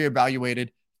going to get reevaluated.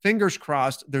 Fingers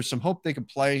crossed. There's some hope they can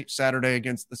play Saturday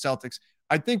against the Celtics.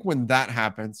 I think when that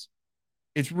happens,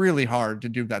 it's really hard to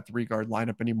do that 3-guard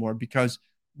lineup anymore because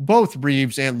both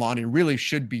Reeves and Lonnie really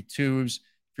should be 2s.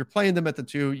 If you're playing them at the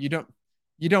 2, you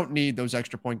don't need those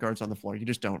extra point guards on the floor. You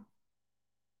just don't.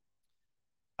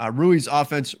 Rui's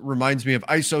offense reminds me of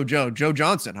ISO Joe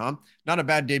Johnson, huh? Not a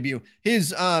bad debut.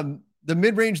 His the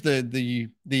mid-range,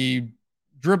 the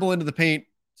dribble into the paint,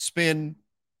 spin,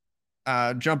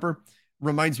 jumper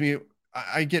reminds me.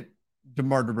 I get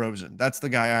DeMar DeRozan. That's the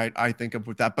guy I think of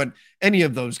with that. But any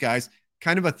of those guys,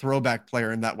 kind of a throwback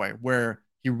player in that way, where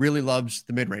he really loves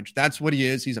the mid-range. That's what he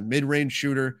is. He's a mid-range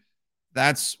shooter.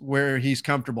 That's where he's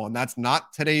comfortable, and that's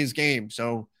not today's game.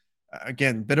 So,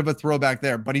 again, bit of a throwback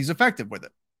there, but he's effective with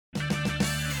it.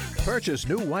 Purchase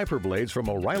new wiper blades from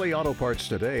O'Reilly Auto Parts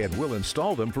today and we'll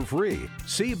install them for free.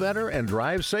 See better and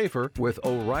drive safer with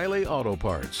O'Reilly Auto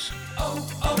Parts.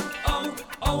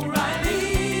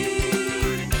 O'Reilly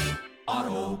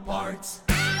Auto Parts.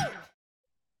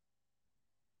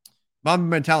 Mamba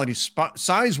mentality.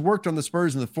 Size worked on the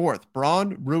Spurs in the fourth.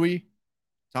 Braun, Rui,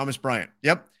 Thomas Bryant.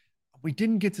 Yep. We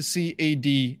didn't get to see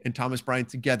AD and Thomas Bryant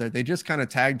together. They just kind of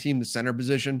tag team the center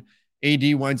position.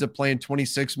 AD winds up playing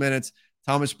 26 minutes.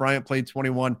 Thomas Bryant played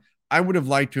 21. I would have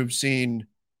liked to have seen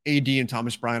AD and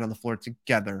Thomas Bryant on the floor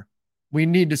together. We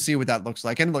need to see what that looks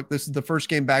like. And look, this is the first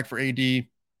game back for AD.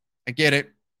 I get it.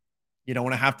 You don't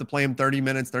want to have to play him 30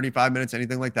 minutes, 35 minutes,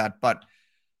 anything like that. But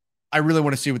I really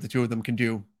want to see what the two of them can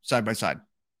do side by side.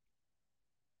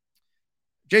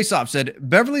 J-Sop said,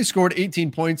 Beverly scored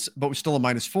 18 points, but was still a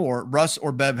 -4. Russ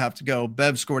or Bev have to go.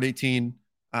 Bev scored 18.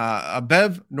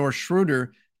 Bev nor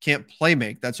Schroeder can't play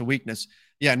make. That's a weakness.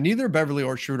 Yeah, neither Beverly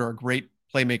or Schroeder are great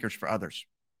playmakers for others.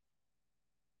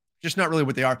 Just not really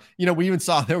what they are. We even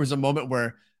saw there was a moment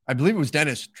where I believe it was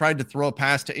Dennis tried to throw a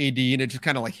pass to AD and it just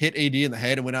kind of like hit AD in the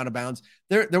head and went out of bounds.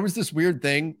 There was this weird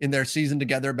thing in their season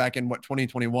together back in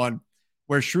 2021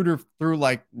 where Schroeder threw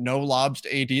like no lobs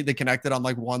to AD. They connected on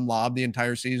like one lob the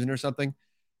entire season or something.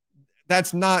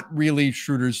 That's not really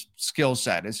Schroeder's skill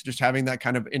set. It's just having that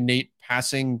kind of innate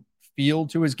passing feel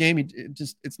to his game.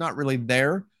 It's not really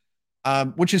there.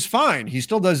 Which is fine. He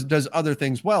still does other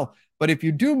things well. But if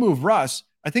you do move Russ,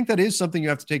 I think that is something you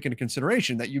have to take into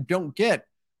consideration, that you don't get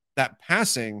that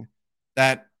passing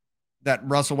that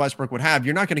Russell Westbrook would have.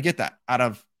 You're not going to get that out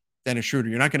of Dennis Schroeder.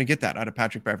 You're not going to get that out of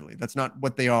Patrick Beverley. That's not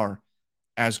what they are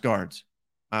as guards.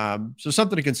 So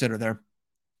something to consider there.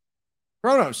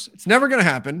 Kronos, it's never going to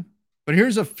happen, but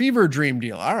here's a fever dream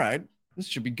deal. All right, this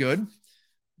should be good.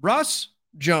 Russ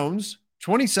Jones,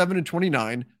 27 and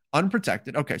 29,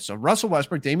 unprotected. Okay, so Russell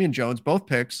Westbrook, Damian Jones, both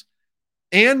picks,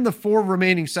 and the 4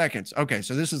 remaining seconds. Okay,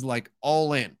 so this is like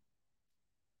all in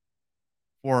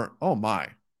for, oh my,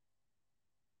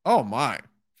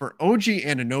 for OG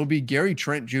Anunoby, Gary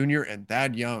Trent Jr., and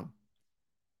Thad Young.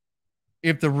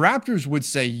 If the Raptors would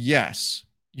say yes,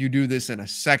 you do this in a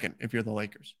second if you're the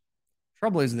Lakers.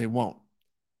 Trouble is they won't.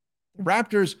 The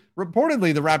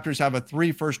Raptors have a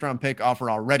 3 first-round pick offer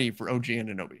already for OG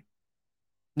Anunoby.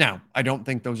 Now, I don't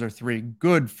think those are 3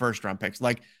 good first-round picks.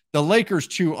 Like the Lakers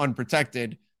 2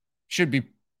 unprotected should be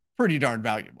pretty darn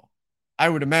valuable. I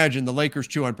would imagine the Lakers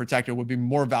 2 unprotected would be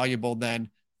more valuable than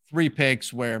 3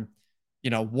 picks where,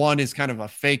 1 is kind of a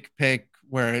fake pick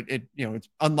where it's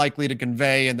unlikely to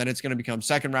convey and then it's going to become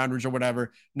second rounders or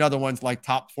whatever. Another one's like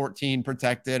top 14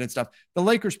 protected and stuff. The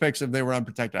Lakers picks, if they were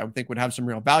unprotected, I would think would have some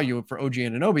real value for OG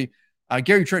Anunoby.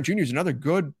 Gary Trent Jr. is another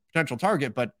good potential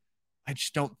target, but I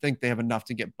just don't think they have enough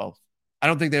to get both. I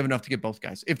don't think they have enough to get both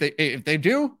guys. If they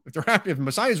do, if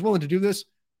Masai is willing to do this,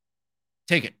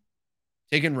 take it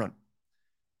and run.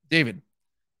 David,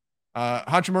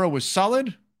 Hachimura was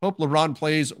solid. Hope LeBron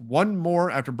plays 1 more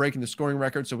after breaking the scoring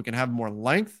record so we can have more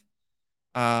length.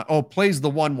 Plays the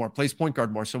 1 more, plays point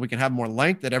guard more so we can have more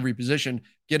length at every position.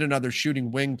 Get another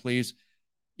shooting wing, please.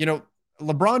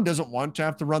 LeBron doesn't want to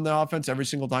have to run the offense every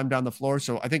single time down the floor.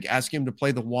 So I think asking him to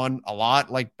play the 1 a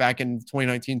lot, like back in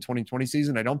 2019-2020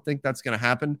 season, I don't think that's going to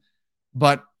happen.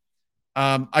 But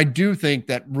I do think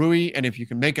that Rui, and if you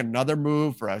can make another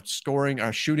move for a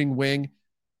shooting wing,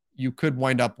 you could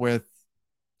wind up with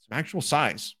some actual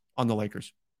size on the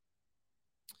Lakers.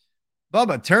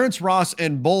 Bubba, Terrence Ross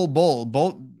and Bull.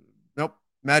 Nope.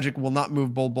 Magic will not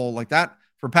move Bull like that.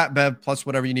 For Pat Bev, plus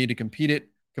whatever you need to complete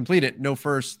it. No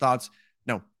first thoughts.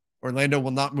 No. Orlando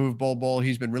will not move Bull.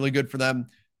 He's been really good for them.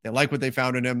 They like what they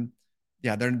found in him.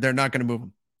 Yeah, they're not going to move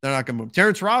him. They're not going to move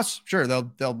Terrence Ross. Sure,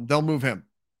 they'll move him,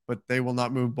 but they will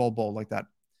not move Bull like that.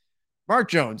 Mark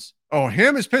Jones. Oh,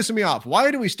 him is pissing me off.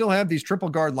 Why do we still have these triple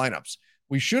guard lineups?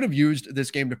 We should have used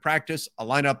this game to practice a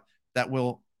lineup that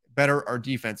will better our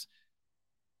defense.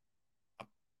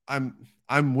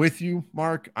 I'm with you,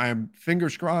 Mark. I'm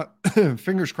fingers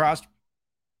crossed,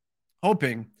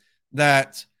 hoping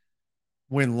that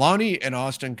when Lonnie and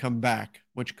Austin come back,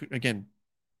 which again,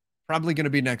 probably going to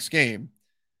be next game,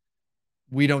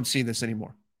 we don't see this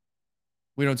anymore.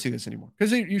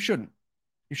 Because you shouldn't.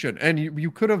 You should. And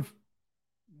you could have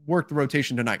worked the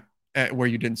rotation tonight where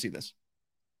you didn't see this.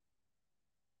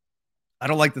 I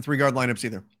don't like the 3 guard lineups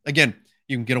either. Again,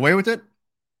 you can get away with it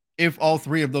if all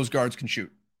 3 of those guards can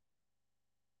shoot.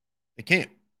 They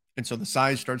can't. And so the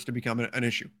size starts to become an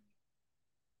issue.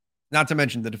 Not to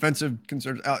mention the defensive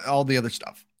concerns, all the other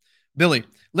stuff. Billy,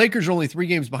 Lakers are only 3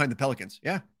 games behind the Pelicans.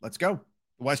 Yeah, let's go.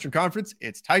 The Western Conference,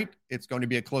 it's tight. It's going to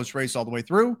be a close race all the way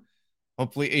through.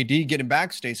 Hopefully AD getting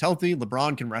back, stays healthy.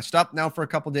 LeBron can rest up now for a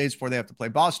couple days before they have to play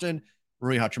Boston.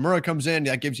 Rui Hachimura comes in.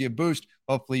 That gives you a boost.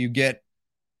 Hopefully you get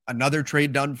another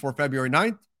trade done for February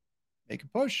 9th. Make a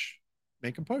push.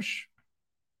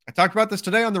 I talked about this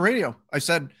today on the radio. I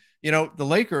said, the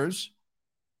Lakers,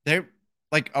 they're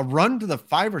like a run to the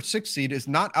 5 or 6 seed is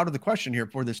not out of the question here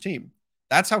for this team.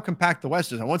 That's how compact the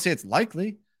West is. I won't say it's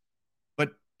likely,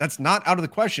 but that's not out of the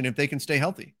question if they can stay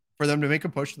healthy for them to make a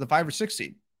push to the 5 or 6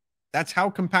 seed. That's how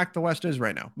compact the West is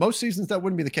right now. Most seasons that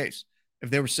wouldn't be the case if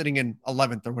they were sitting in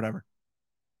 11th or whatever.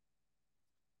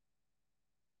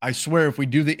 I swear if we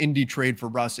do the Indy trade for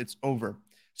Russ, it's over.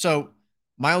 So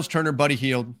Miles Turner, Buddy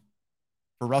Hield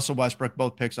for Russell Westbrook,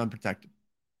 both picks unprotected.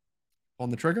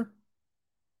 Pulling the trigger.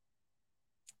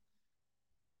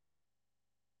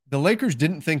 The Lakers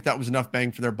didn't think that was enough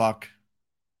bang for their buck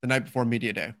the night before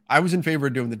media day. I was in favor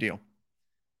of doing the deal.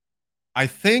 I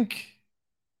think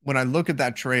when I look at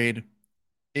that trade,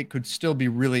 it could still be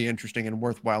really interesting and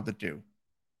worthwhile to do.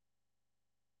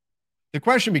 The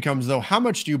question becomes, though, how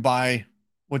much do you buy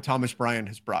what Thomas Bryant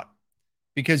has brought?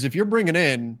 Because if you're bringing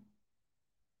in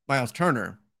Miles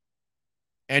Turner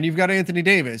and you've got Anthony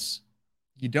Davis,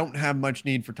 you don't have much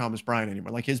need for Thomas Bryant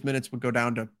anymore. Like his minutes would go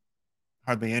down to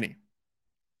hardly any.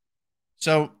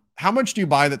 So how much do you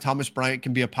buy that Thomas Bryant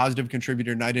can be a positive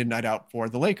contributor night in, night out for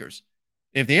the Lakers?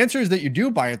 If the answer is that you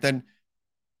do buy it, then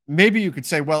maybe you could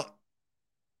say, well,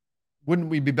 wouldn't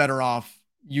we be better off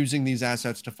using these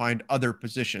assets to find other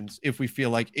positions if we feel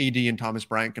like AD and Thomas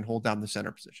Bryant can hold down the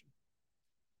center position?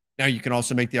 Now you can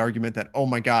also make the argument that, oh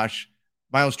my gosh,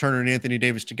 Miles Turner and Anthony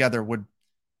Davis together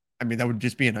that would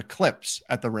just be an eclipse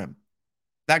at the rim.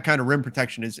 That kind of rim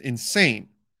protection is insane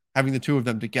having the two of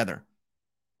them together.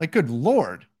 Like, good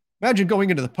Lord. Imagine going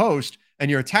into the post and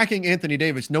you're attacking Anthony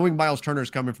Davis knowing Miles Turner is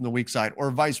coming from the weak side,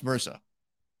 or vice versa.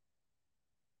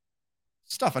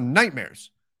 Stuff of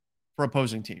nightmares for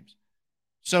opposing teams.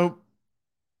 So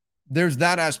there's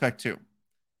that aspect too.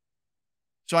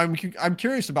 So I'm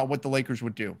curious about what the Lakers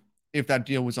would do if that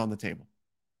deal was on the table.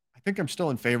 I think I'm still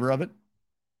in favor of it.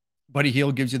 Buddy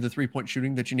Hield gives you the 3-point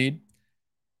shooting that you need.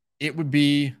 It would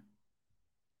be,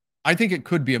 I think it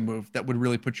could be a move that would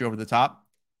really put you over the top.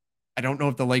 I don't know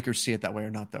if the Lakers see it that way or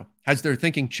not, though. Has their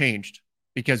thinking changed?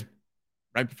 Because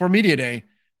right before media day,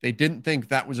 they didn't think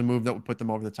that was a move that would put them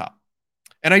over the top.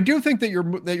 And I do think that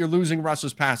you're losing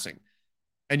Russ's passing,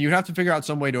 and you have to figure out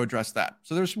some way to address that.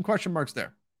 So there's some question marks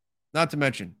there. Not to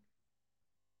mention,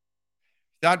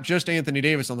 not just Anthony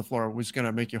Davis on the floor was going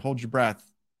to make you hold your breath,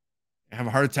 have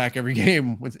a heart attack every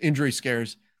game with injury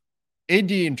scares.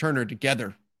 AD and Turner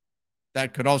together,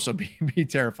 that could also be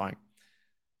terrifying.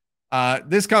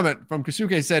 This comment from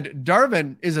Kasuke said,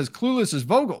 Darvin is as clueless as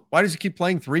Vogel. Why does he keep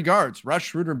playing 3 guards? Rush,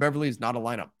 Schroeder, and Beverly is not a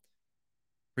lineup.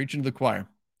 Preaching to the choir.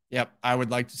 Yep, I would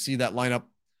like to see that lineup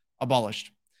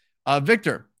abolished.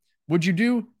 Victor, would you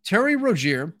do Terry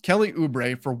Rozier, Kelly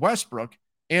Oubre for Westbrook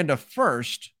and a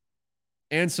first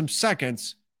and some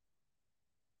seconds?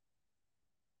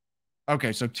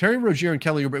 Okay, so Terry Rozier and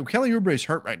Kelly Oubre. Kelly Oubre is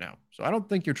hurt right now, so I don't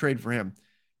think you're trade for him.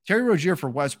 Terry Rozier for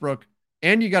Westbrook,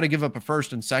 and you got to give up a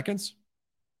first and seconds?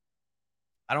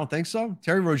 I don't think so.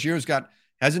 Terry Rozier's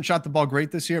hasn't shot the ball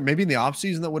great this year. Maybe in the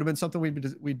offseason that would have been something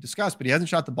we'd discussed, but he hasn't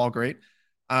shot the ball great.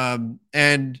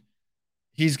 And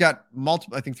he's got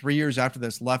multiple, I think 3 years after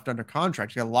this left under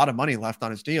contract. He's got a lot of money left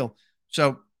on his deal.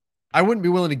 So I wouldn't be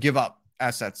willing to give up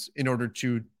assets in order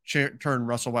to turn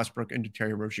Russell Westbrook into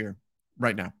Terry Rozier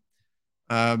right now.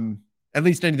 At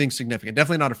least anything significant.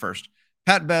 Definitely not a first.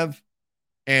 Pat Bev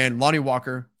and Lonnie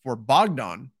Walker for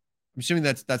Bogdan. I'm assuming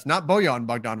that's not Bojan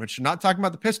Bogdanovic. Not talking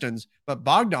about the Pistons, but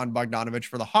Bogdan Bogdanovic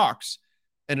for the Hawks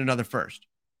and another first.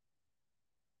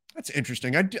 That's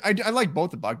interesting. I like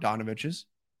both the Bogdanoviches,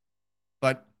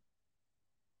 but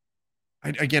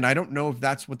I don't know if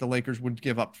that's what the Lakers would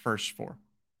give up first for.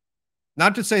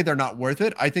 Not to say they're not worth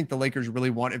it. I think the Lakers really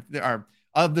want, if they are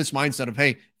of this mindset of,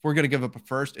 hey, if we're going to give up a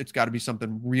first, it's got to be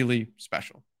something really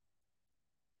special.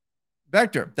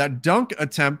 Vector, that dunk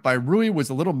attempt by Rui was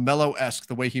a little Melo-esque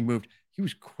the way he moved. He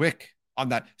was quick on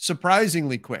that.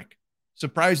 Surprisingly quick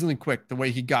the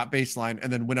way he got baseline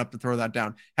and then went up to throw that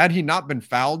down. Had he not been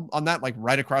fouled on that, like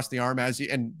right across the arm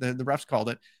and the refs called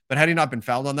it, but had he not been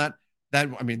fouled on that, I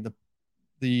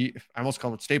almost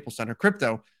called it Staples Center,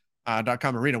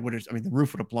 Crypto.com arena the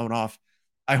roof would have blown off.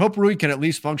 I hope Rui can at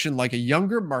least function like a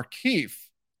younger Markieff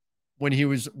when he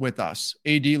was with us.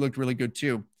 AD looked really good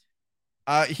too.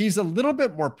 He's a little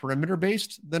bit more perimeter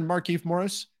based than Markieff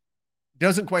Morris.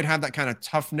 Doesn't quite have that kind of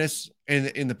toughness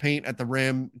in the paint at the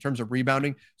rim in terms of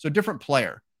rebounding. So different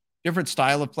player, different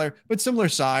style of player, but similar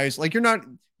size. Like you're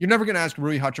never going to ask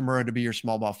Rui Hachimura to be your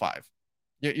small ball 5.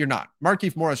 You're not.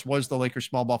 Markieff Morris was the Lakers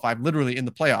small ball 5, literally in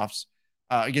the playoffs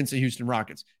against the Houston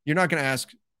Rockets. You're not going to ask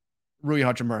Rui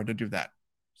Hachimura to do that.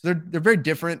 So they're very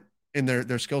different in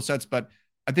their skill sets, but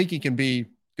I think he can be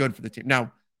good for the team.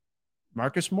 Now,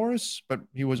 Marcus Morris, but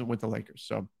he wasn't with the Lakers.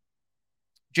 So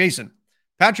Jason,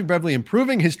 Patrick Beverly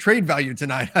improving his trade value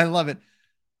tonight. I love it.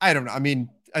 I don't know. I mean,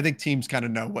 I think teams kind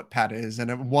of know what Pat is, and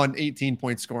a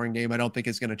 18-point scoring game, I don't think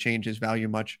it's going to change his value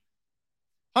much.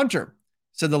 Hunter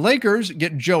said the Lakers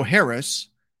get Joe Harris,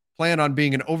 plan on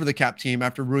being an over-the-cap team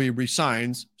after Rui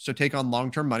resigns, so take on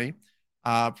long-term money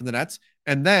for the Nets.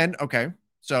 And then, okay,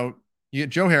 so you get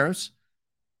Joe Harris.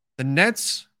 The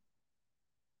Nets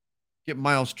get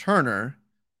Miles Turner.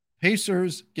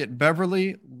 Pacers get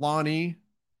Beverly, Lonnie,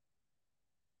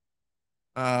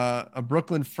 a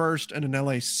Brooklyn first, and an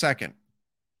LA second.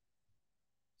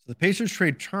 So the Pacers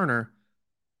trade Turner.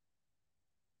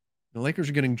 The Lakers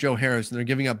are getting Joe Harris, and they're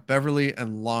giving up Beverly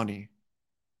and Lonnie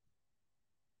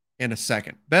and a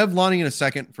second. Bev, Lonnie, and a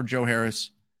second for Joe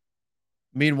Harris.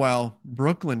 Meanwhile,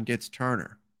 Brooklyn gets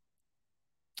Turner.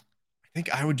 I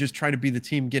think I would just try to be the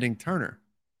team getting Turner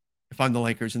if I'm the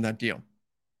Lakers in that deal.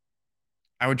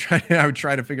 I would try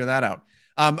to figure that out.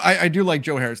 I do like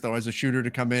Joe Harris, though, as a shooter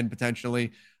to come in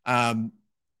potentially.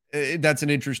 That's an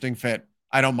interesting fit.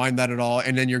 I don't mind that at all.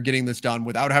 And then you're getting this done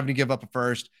without having to give up a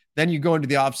first. Then you go into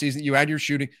the offseason, you add your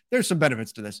shooting. There's some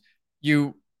benefits to this.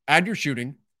 You add your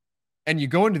shooting, and you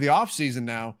go into the offseason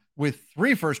now with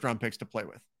 3 first-round picks to play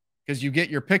with, because you get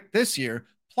your pick this year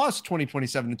plus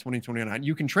 2027 and 2029.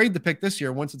 You can trade the pick this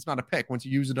year once it's not a pick, once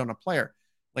you use it on a player.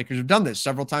 Lakers have done this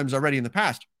several times already in the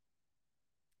past.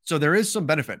 So there is some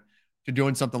benefit. to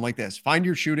doing something like this. Find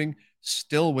your shooting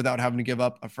still without having to give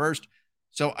up a first.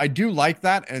 So I do like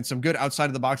that and some good outside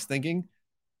of the box thinking,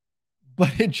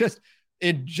 but it just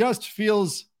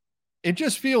feels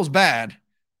bad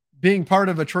being part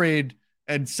of a trade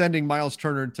and sending Miles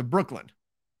Turner to Brooklyn.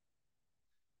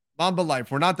 Mamba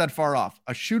Life, we're not that far off.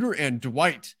 A shooter and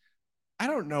Dwight. I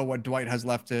don't know what Dwight has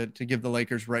left to give the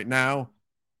Lakers right now,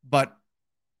 but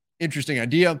interesting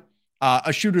idea.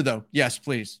 A shooter, though. Yes,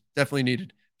 please. Definitely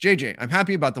needed. JJ, I'm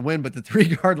happy about the win, but the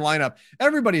 3-guard lineup,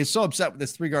 everybody is so upset with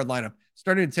this 3-guard lineup.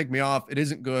 Starting to take me off. It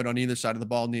isn't good on either side of the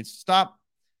ball. Needs to stop.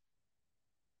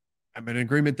 I'm in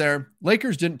agreement there.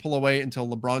 Lakers didn't pull away until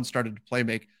LeBron started to play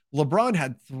make. LeBron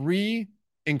had 3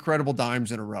 incredible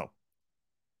dimes in a row.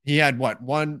 He had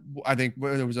one, I think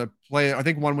there was a play. I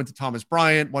think one went to Thomas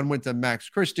Bryant, one went to Max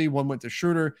Christie, one went to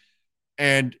Schroeder.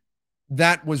 And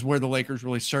that was where the Lakers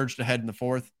really surged ahead in the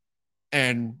fourth.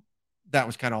 And that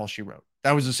was kind of all she wrote.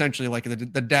 That was essentially like the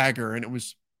dagger. And it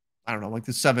was, I don't know, like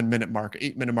the 7-minute mark,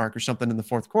 8-minute mark or something in the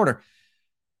fourth quarter.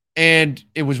 And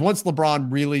it was once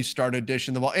LeBron really started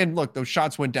dishing the ball. And look, those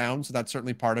shots went down. So that's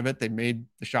certainly part of it. They made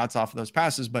the shots off of those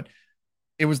passes, but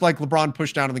it was like LeBron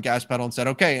pushed down on the gas pedal and said,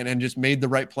 okay, and just made the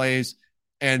right plays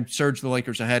and surged the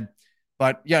Lakers ahead.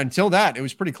 But yeah, until that, it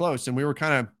was pretty close. And we were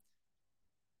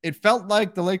it felt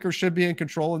like the Lakers should be in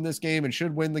control in this game and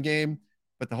should win the game.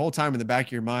 But the whole time in the back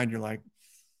of your mind, you're like,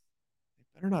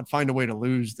 better not find a way to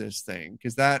lose this thing,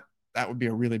 because that would be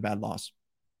a really bad loss.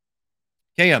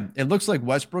 KM, it looks like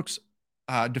Westbrook's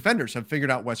defenders have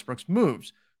figured out Westbrook's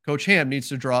moves. Coach Ham needs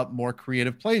to draw up more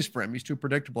creative plays for him. He's too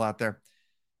predictable out there.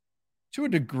 To a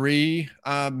degree,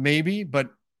 maybe,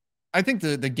 but I think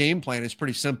the game plan is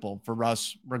pretty simple for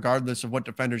Russ, regardless of what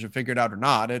defenders have figured out or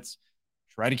not. It's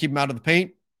try to keep him out of the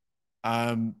paint,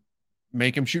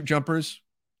 make him shoot jumpers,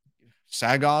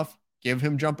 sag off, give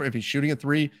him jumper. If he's shooting a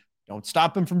 3, don't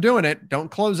stop him from doing it.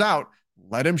 Don't close out.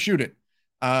 Let him shoot it.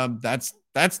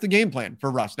 That's the game plan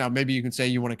for Russ. Now, maybe you can say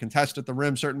you want to contest at the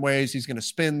rim certain ways. He's going to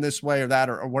spin this way or that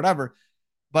or whatever.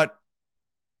 But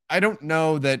I don't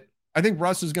know that. I think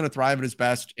Russ is going to thrive at his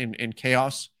best in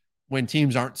chaos when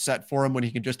teams aren't set for him, when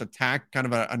he can just attack kind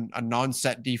of a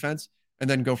non-set defense and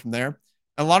then go from there.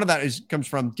 And a lot of that comes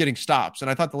from getting stops.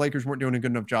 And I thought the Lakers weren't doing a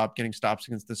good enough job getting stops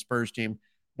against the Spurs team,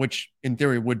 which in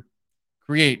theory would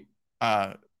create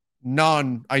a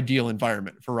non-ideal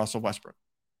environment for Russell Westbrook.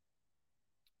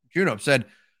 Juno said,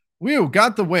 "We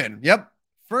got the win." Yep.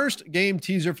 First game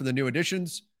teaser for the new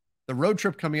additions. The road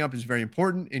trip coming up is very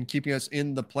important in keeping us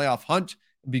in the playoff hunt.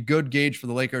 It'll be good gauge for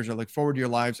the Lakers. I look forward to your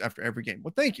lives after every game.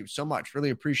 Well, thank you so much.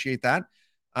 Really appreciate that.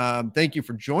 Thank you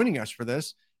for joining us for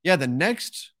this. Yeah, the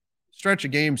next stretch of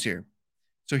games here.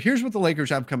 So here's what the Lakers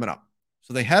have coming up.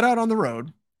 So they head out on the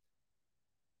road,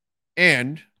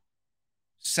 and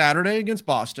Saturday against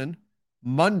Boston,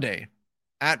 Monday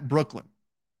at Brooklyn.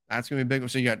 That's going to be big.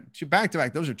 So you got 2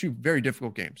 back-to-back. Those are 2 very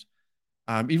difficult games,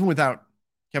 even without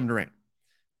Kevin Durant.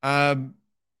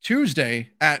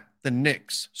 Tuesday at the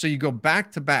Knicks. So you go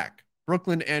back-to-back,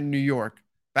 Brooklyn and New York,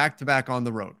 back-to-back on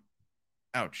the road.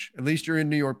 Ouch. At least you're in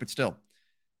New York, but still.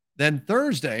 Then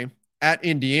Thursday at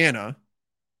Indiana.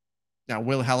 Now,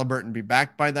 will Halliburton be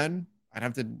back by then? I'd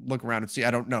have to look around and see. I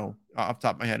don't know off the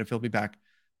top of my head if he'll be back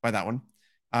by that one.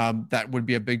 That would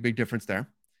be a big, big difference there.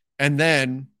 And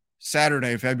then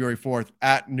Saturday, February 4th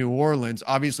at New Orleans.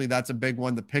 Obviously, that's a big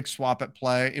one. The pick swap in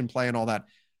play and all that.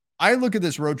 I look at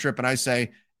this road trip and I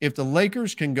say, if the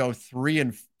Lakers can go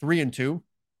 3-2,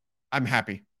 I'm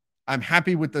happy. I'm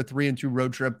happy with the 3-2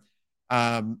 road trip.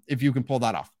 If you can pull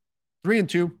that off,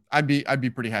 3-2, I'd be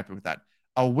pretty happy with that.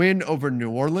 A win over New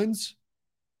Orleans.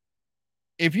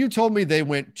 If you told me they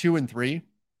went 2-3,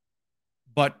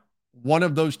 but one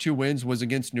of those 2 wins was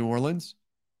against New Orleans,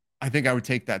 I think I would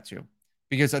take that too,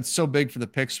 because that's so big for the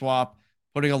pick swap,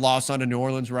 putting a loss on a New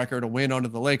Orleans record, a win onto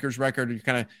the Lakers record. You're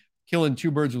kind of killing 2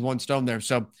 birds with one stone there.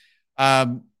 So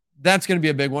that's going to be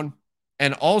a big one.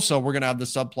 And also we're going to have the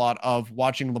subplot of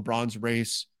watching LeBron's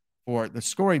race for the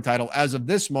scoring title. As of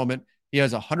this moment, he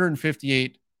has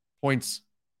 158 points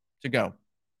to go.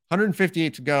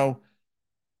 158 to go.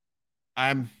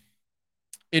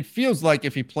 It feels like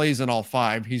if he plays in all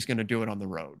 5, he's going to do it on the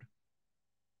road.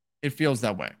 It feels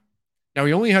that way. Now,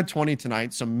 he only had 20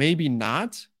 tonight, so maybe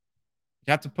not.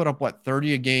 You have to put up,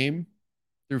 30 a game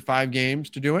through 5 games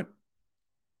to do it?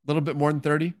 A little bit more than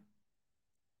 30.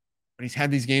 But he's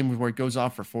had these games where it goes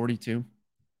off for 42.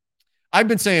 I've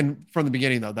been saying from the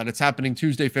beginning, though, that it's happening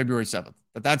Tuesday, February 7th,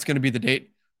 that's going to be the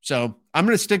date. So I'm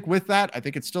going to stick with that. I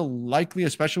think it's still likely,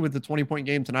 especially with the 20-point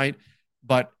game tonight.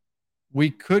 But we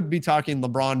could be talking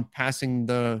LeBron passing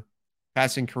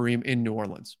Kareem in New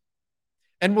Orleans.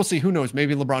 And we'll see. Who knows?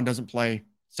 Maybe LeBron doesn't play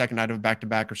second night of a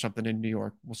back-to-back or something in New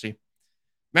York. We'll see.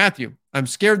 Matthew, I'm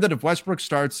scared that if Westbrook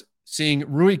starts seeing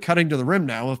Rui cutting to the rim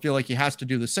now, he'll feel like he has to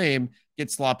do the same,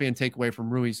 get sloppy and take away from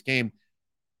Rui's game.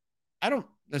 I don't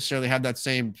necessarily have that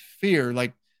same fear.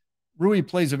 Like, Rui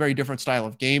plays a very different style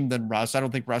of game than Russ. I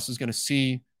don't think Russ is going to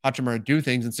see Hachimura do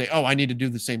things and say, oh, I need to do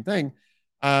the same thing.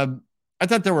 I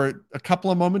thought there were a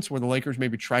couple of moments where the Lakers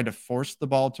maybe tried to force the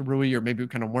ball to Rui, or maybe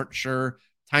kind of weren't sure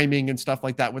timing and stuff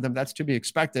like that with him. That's to be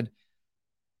expected.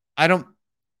 I don't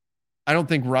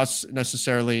think Russ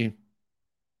necessarily,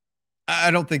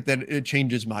 I don't think that it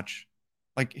changes much.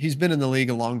 Like, he's been in the league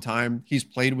a long time. He's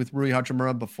played with Rui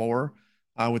Hachimura before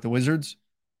with the Wizards.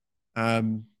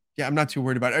 Yeah, I'm not too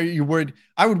worried about it. Are you worried?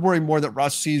 I would worry more that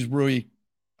Russ sees Rui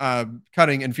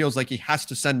cutting and feels like he has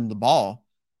to send him the ball,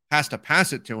 has to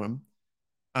pass it to him,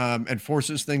 and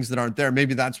forces things that aren't there.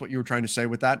 Maybe that's what you were trying to say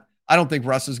with that. I don't think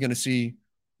Russ is going to see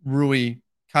Rui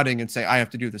cutting and say, I have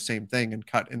to do the same thing and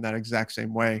cut in that exact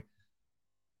same way.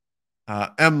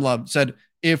 Molove said,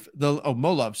 if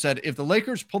the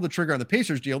Lakers pull the trigger on the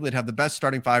Pacers deal, they'd have the best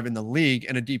starting five in the league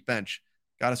and a deep bench.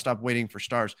 Got to stop waiting for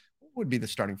stars. What would be the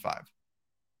starting five?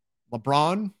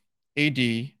 LeBron,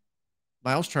 AD,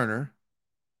 Miles Turner,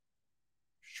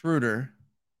 Schroeder,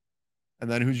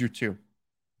 and then who's your two?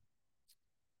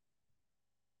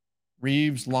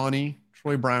 Reeves, Lonnie,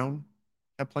 Troy Brown.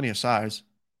 Have plenty of size.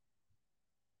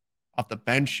 Off the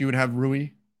bench, you would have Rui,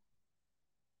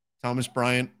 Thomas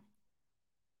Bryant,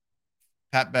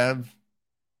 Pat Bev.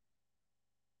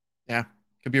 Yeah,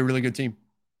 could be a really good team.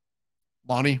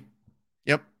 Lonnie.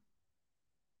 Yep.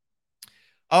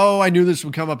 Oh, I knew this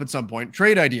would come up at some point.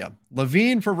 Trade idea.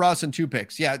 LaVine for Russ and 2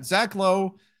 picks. Yeah, Zach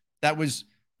Lowe, I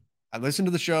listened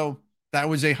to the show. That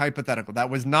was a hypothetical. That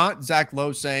was not Zach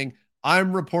Lowe saying,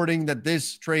 I'm reporting that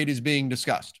this trade is being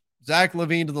discussed. Zach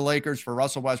LaVine to the Lakers for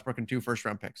Russell Westbrook and 2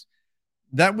 first-round picks.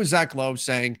 That was Zach Lowe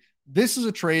saying, this is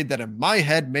a trade that in my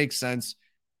head makes sense.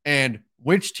 And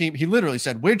which team, he literally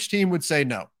said, which team would say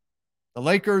no? The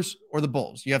Lakers or the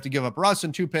Bulls? You have to give up Russ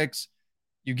and 2 picks.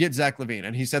 You get Zach LaVine.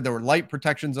 And he said there were light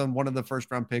protections on one of the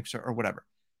first-round picks or whatever.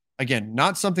 Again,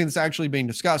 not something that's actually being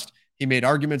discussed. He made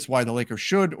arguments why the Lakers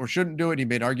should or shouldn't do it. He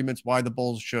made arguments why the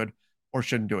Bulls should or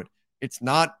shouldn't do it. It's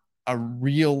not a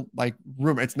real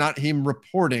rumor. It's not him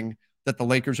reporting that the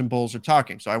Lakers and Bulls are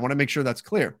talking. So I want to make sure that's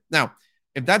clear. Now,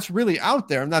 if that's really out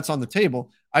there and that's on the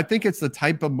table, I think it's the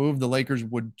type of move the Lakers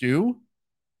would do.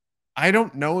 I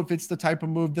don't know if it's the type of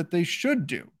move that they should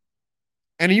do.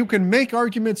 And you can make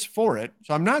arguments for it.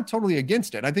 So I'm not totally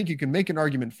against it. I think you can make an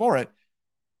argument for it.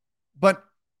 But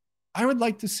I would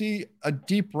like to see a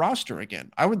deep roster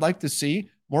again. I would like to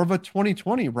see more of a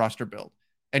 2020 roster build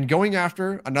and going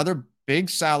after another big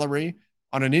salary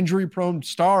on an injury-prone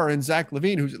star in Zach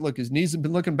LaVine, who's, look, his knees have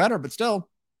been looking better, but still,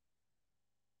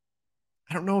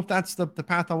 I don't know if that's the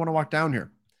path I want to walk down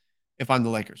here if I'm the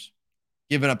Lakers.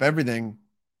 Giving up everything,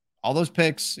 all those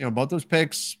picks, both those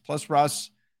picks plus Russ,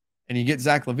 and you get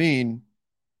Zach LaVine.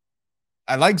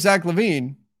 I like Zach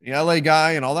LaVine, the LA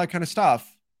guy and all that kind of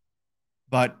stuff,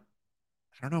 but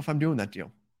I don't know if I'm doing that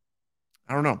deal.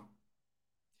 I don't know.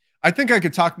 I think I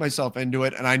could talk myself into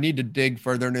it, and I need to dig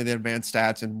further into the advanced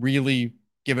stats and really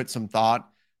give it some thought.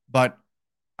 But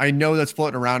I know that's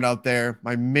floating around out there.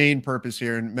 My main purpose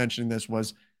here in mentioning this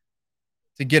was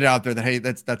to get it out there that, hey,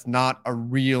 that's not a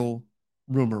real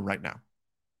rumor right now.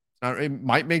 It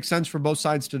might make sense for both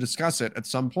sides to discuss it at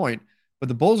some point, but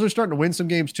the Bulls are starting to win some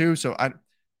games too. So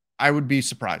I would be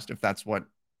surprised if that's what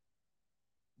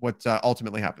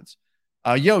ultimately happens.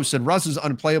 Yo said Russ is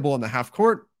unplayable in the half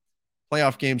court.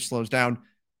 Playoff game slows down.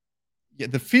 Yeah,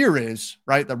 the fear is,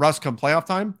 right, that Russ come playoff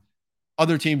time,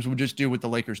 other teams would just do what the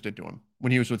Lakers did to him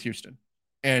when he was with Houston.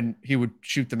 And he would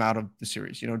shoot them out of the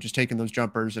series, just taking those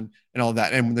jumpers and all of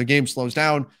that. And when the game slows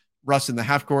down, Russ in the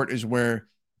half court is where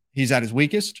he's at his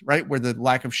weakest, right? Where the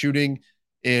lack of shooting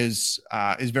is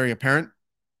very apparent.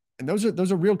 And those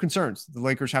are real concerns the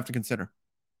Lakers have to consider.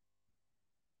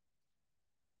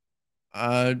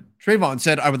 Trayvon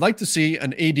said, I would like to see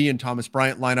an AD and Thomas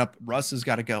Bryant lineup. Russ has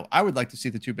got to go. I would like to see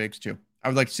the 2 bigs too. I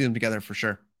would like to see them together for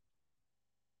sure.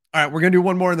 All right, we're going to do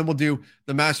one more and then we'll do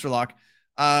the master lock.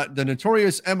 The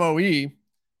notorious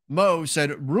Mo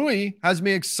said, Rui has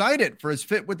me excited for his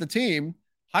fit with the team.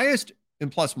 Highest in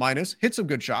plus minus, hit some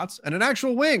good shots, and an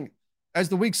actual wing as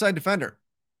the weak side defender.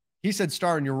 He said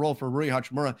star in your role for Rui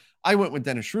Hachimura. I went with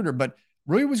Dennis Schroeder, but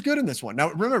Rui was good in this one. Now,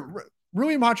 remember,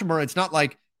 Rui Hachimura, it's not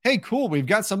like, hey, cool, we've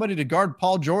got somebody to guard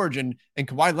Paul George and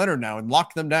Kawhi Leonard now and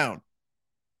lock them down.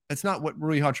 That's not what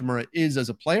Rui Hachimura is as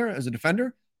a player, as a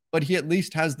defender, but he at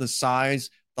least has the size,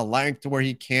 the length to where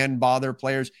he can bother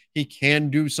players. He can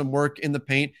do some work in the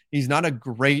paint. He's not a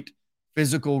great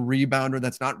physical rebounder.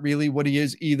 That's not really what he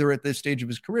is either at this stage of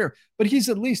his career, but he's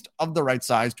at least of the right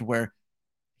size to where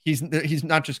he's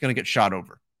not just going to get shot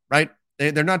over, right?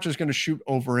 They're not just going to shoot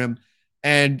over him.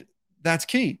 And that's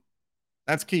key.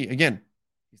 That's key. Again,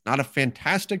 he's not a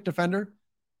fantastic defender,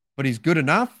 but he's good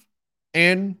enough.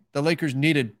 And the Lakers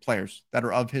needed players that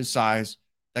are of his size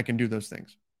that can do those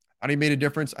things. I thought he made a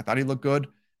difference. I thought he looked good.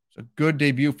 It's a good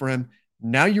debut for him.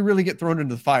 Now you really get thrown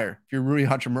into the fire. If you're Rui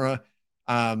Hachimura,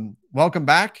 welcome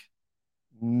back.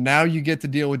 Now you get to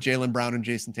deal with Jaylen Brown and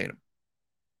Jason Tatum.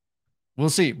 We'll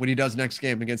see what he does next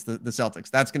game against the Celtics.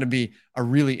 That's going to be a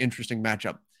really interesting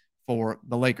matchup for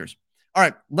the Lakers. All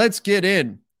right, let's get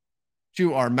in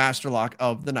to our Master Lock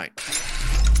of the night.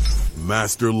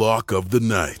 Master Lock of the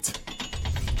night.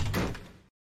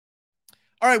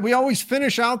 All right, we always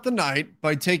finish out the night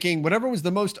by taking whatever was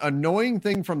the most annoying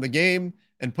thing from the game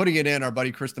and putting it in our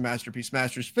buddy Chris the Masterpiece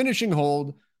Masters finishing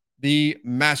hold, the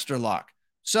Master Lock.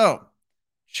 So,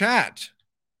 chat,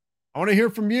 I want to hear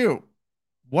from you.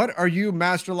 What are you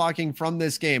master locking from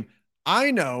this game?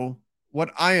 I know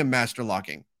what I am master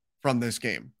locking from this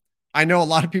game. I know a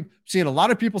lot of people, seeing a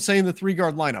lot of people saying the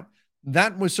 3-guard lineup.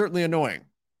 That was certainly annoying.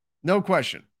 No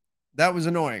question. That was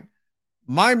annoying.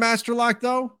 My master lock,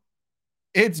 though,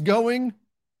 it's going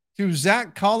to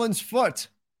Zach Collins' foot.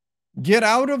 Get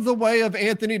out of the way of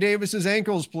Anthony Davis's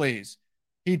ankles, please.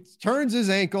 He turns his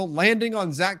ankle, landing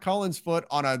on Zach Collins' foot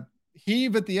on a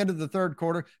heave at the end of the third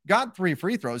quarter. Got 3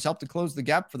 free throws, helped to close the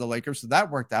gap for the Lakers, so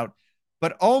that worked out.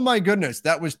 But oh my goodness,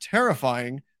 that was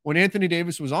terrifying when Anthony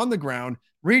Davis was on the ground,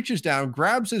 reaches down,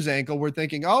 grabs his ankle. We're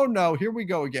thinking, oh no, here we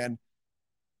go again.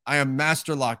 I am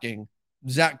master locking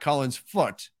Zach Collins'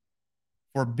 foot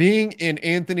for being in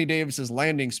Anthony Davis's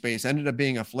landing space. Ended up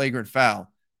being a flagrant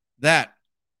foul. That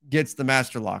gets the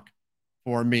master lock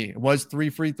for me. It was 3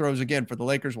 free throws again for the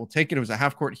Lakers. We'll take it. It was a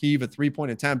half-court heave, a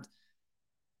 3-point attempt.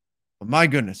 But my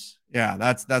goodness, yeah,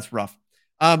 that's rough.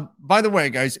 By the way,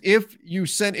 guys, if you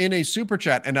sent in a super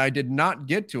chat and I did not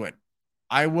get to it,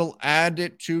 I will add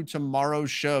it to tomorrow's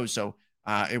show. So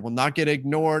it will not get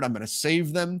ignored. I'm going to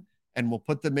save them and we'll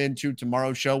put them into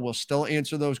tomorrow's show. We'll still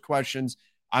answer those questions.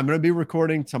 I'm going to be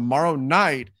recording tomorrow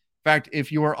night. In fact,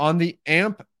 if you are on the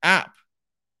AMP app,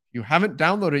 if you haven't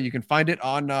downloaded it, you can find it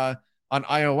on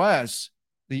iOS.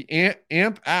 The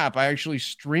AMP app, I actually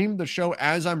stream the show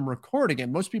as I'm recording it.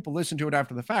 Most people listen to it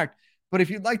after the fact. But if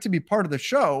you'd like to be part of the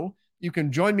show, you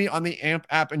can join me on the AMP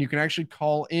app and you can actually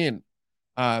call in.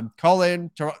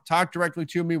 Talk directly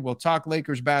to me. We'll talk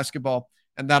Lakers basketball,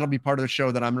 and that'll be part of the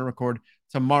show that I'm going to record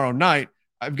tomorrow night.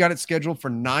 I've got it scheduled for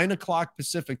 9 o'clock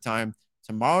Pacific time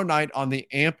tomorrow night on the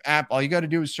AMP app. All you got to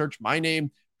do is search my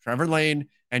name, Trevor Lane,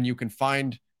 and you can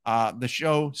find the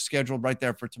show scheduled right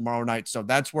there for tomorrow night. So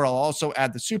that's where I'll also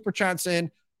add the super chats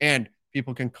in, and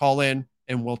people can call in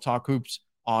and we'll talk hoops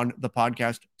on the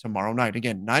podcast tomorrow night.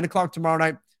 Again, 9 o'clock tomorrow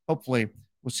night. Hopefully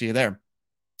we'll see you there.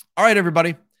 All right,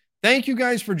 everybody. Thank you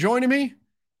guys for joining me.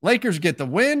 Lakers get the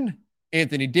win.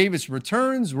 Anthony Davis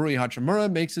returns. Rui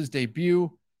Hachimura makes his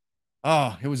debut.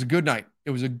 Oh, it was a good night. It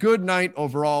was a good night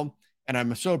overall. And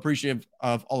I'm so appreciative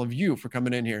of all of you for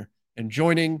coming in here and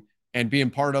joining and being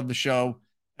part of the show.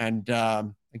 And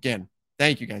again,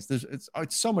 thank you guys.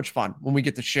 It's so much fun when we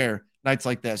get to share nights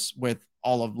like this with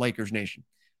all of Lakers Nation.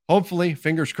 Hopefully,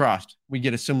 fingers crossed, we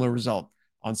get a similar result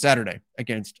on Saturday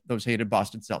against those hated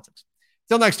Boston Celtics.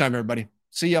 Till next time, everybody.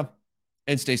 See ya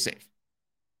and stay safe.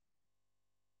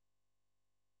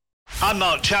 I'm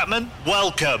Mark Chapman.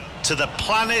 Welcome to the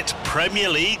Planet Premier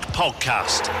League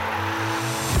podcast.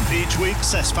 Each week,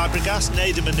 Cesc Fabregas,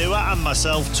 Nader Manua and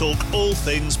myself talk all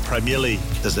things Premier League.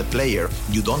 As a player,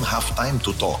 you don't have time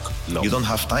to talk. No. You don't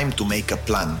have time to make a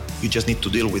plan. You just need to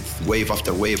deal with wave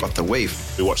after wave after wave.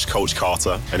 We watched Coach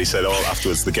Carter and he said,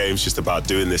 afterwards, the game's just about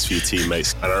doing this for your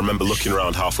teammates. And I remember looking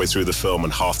around halfway through the film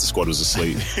and half the squad was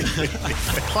asleep.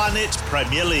 Planet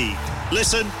Premier League.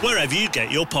 Listen wherever you get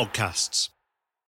your podcasts.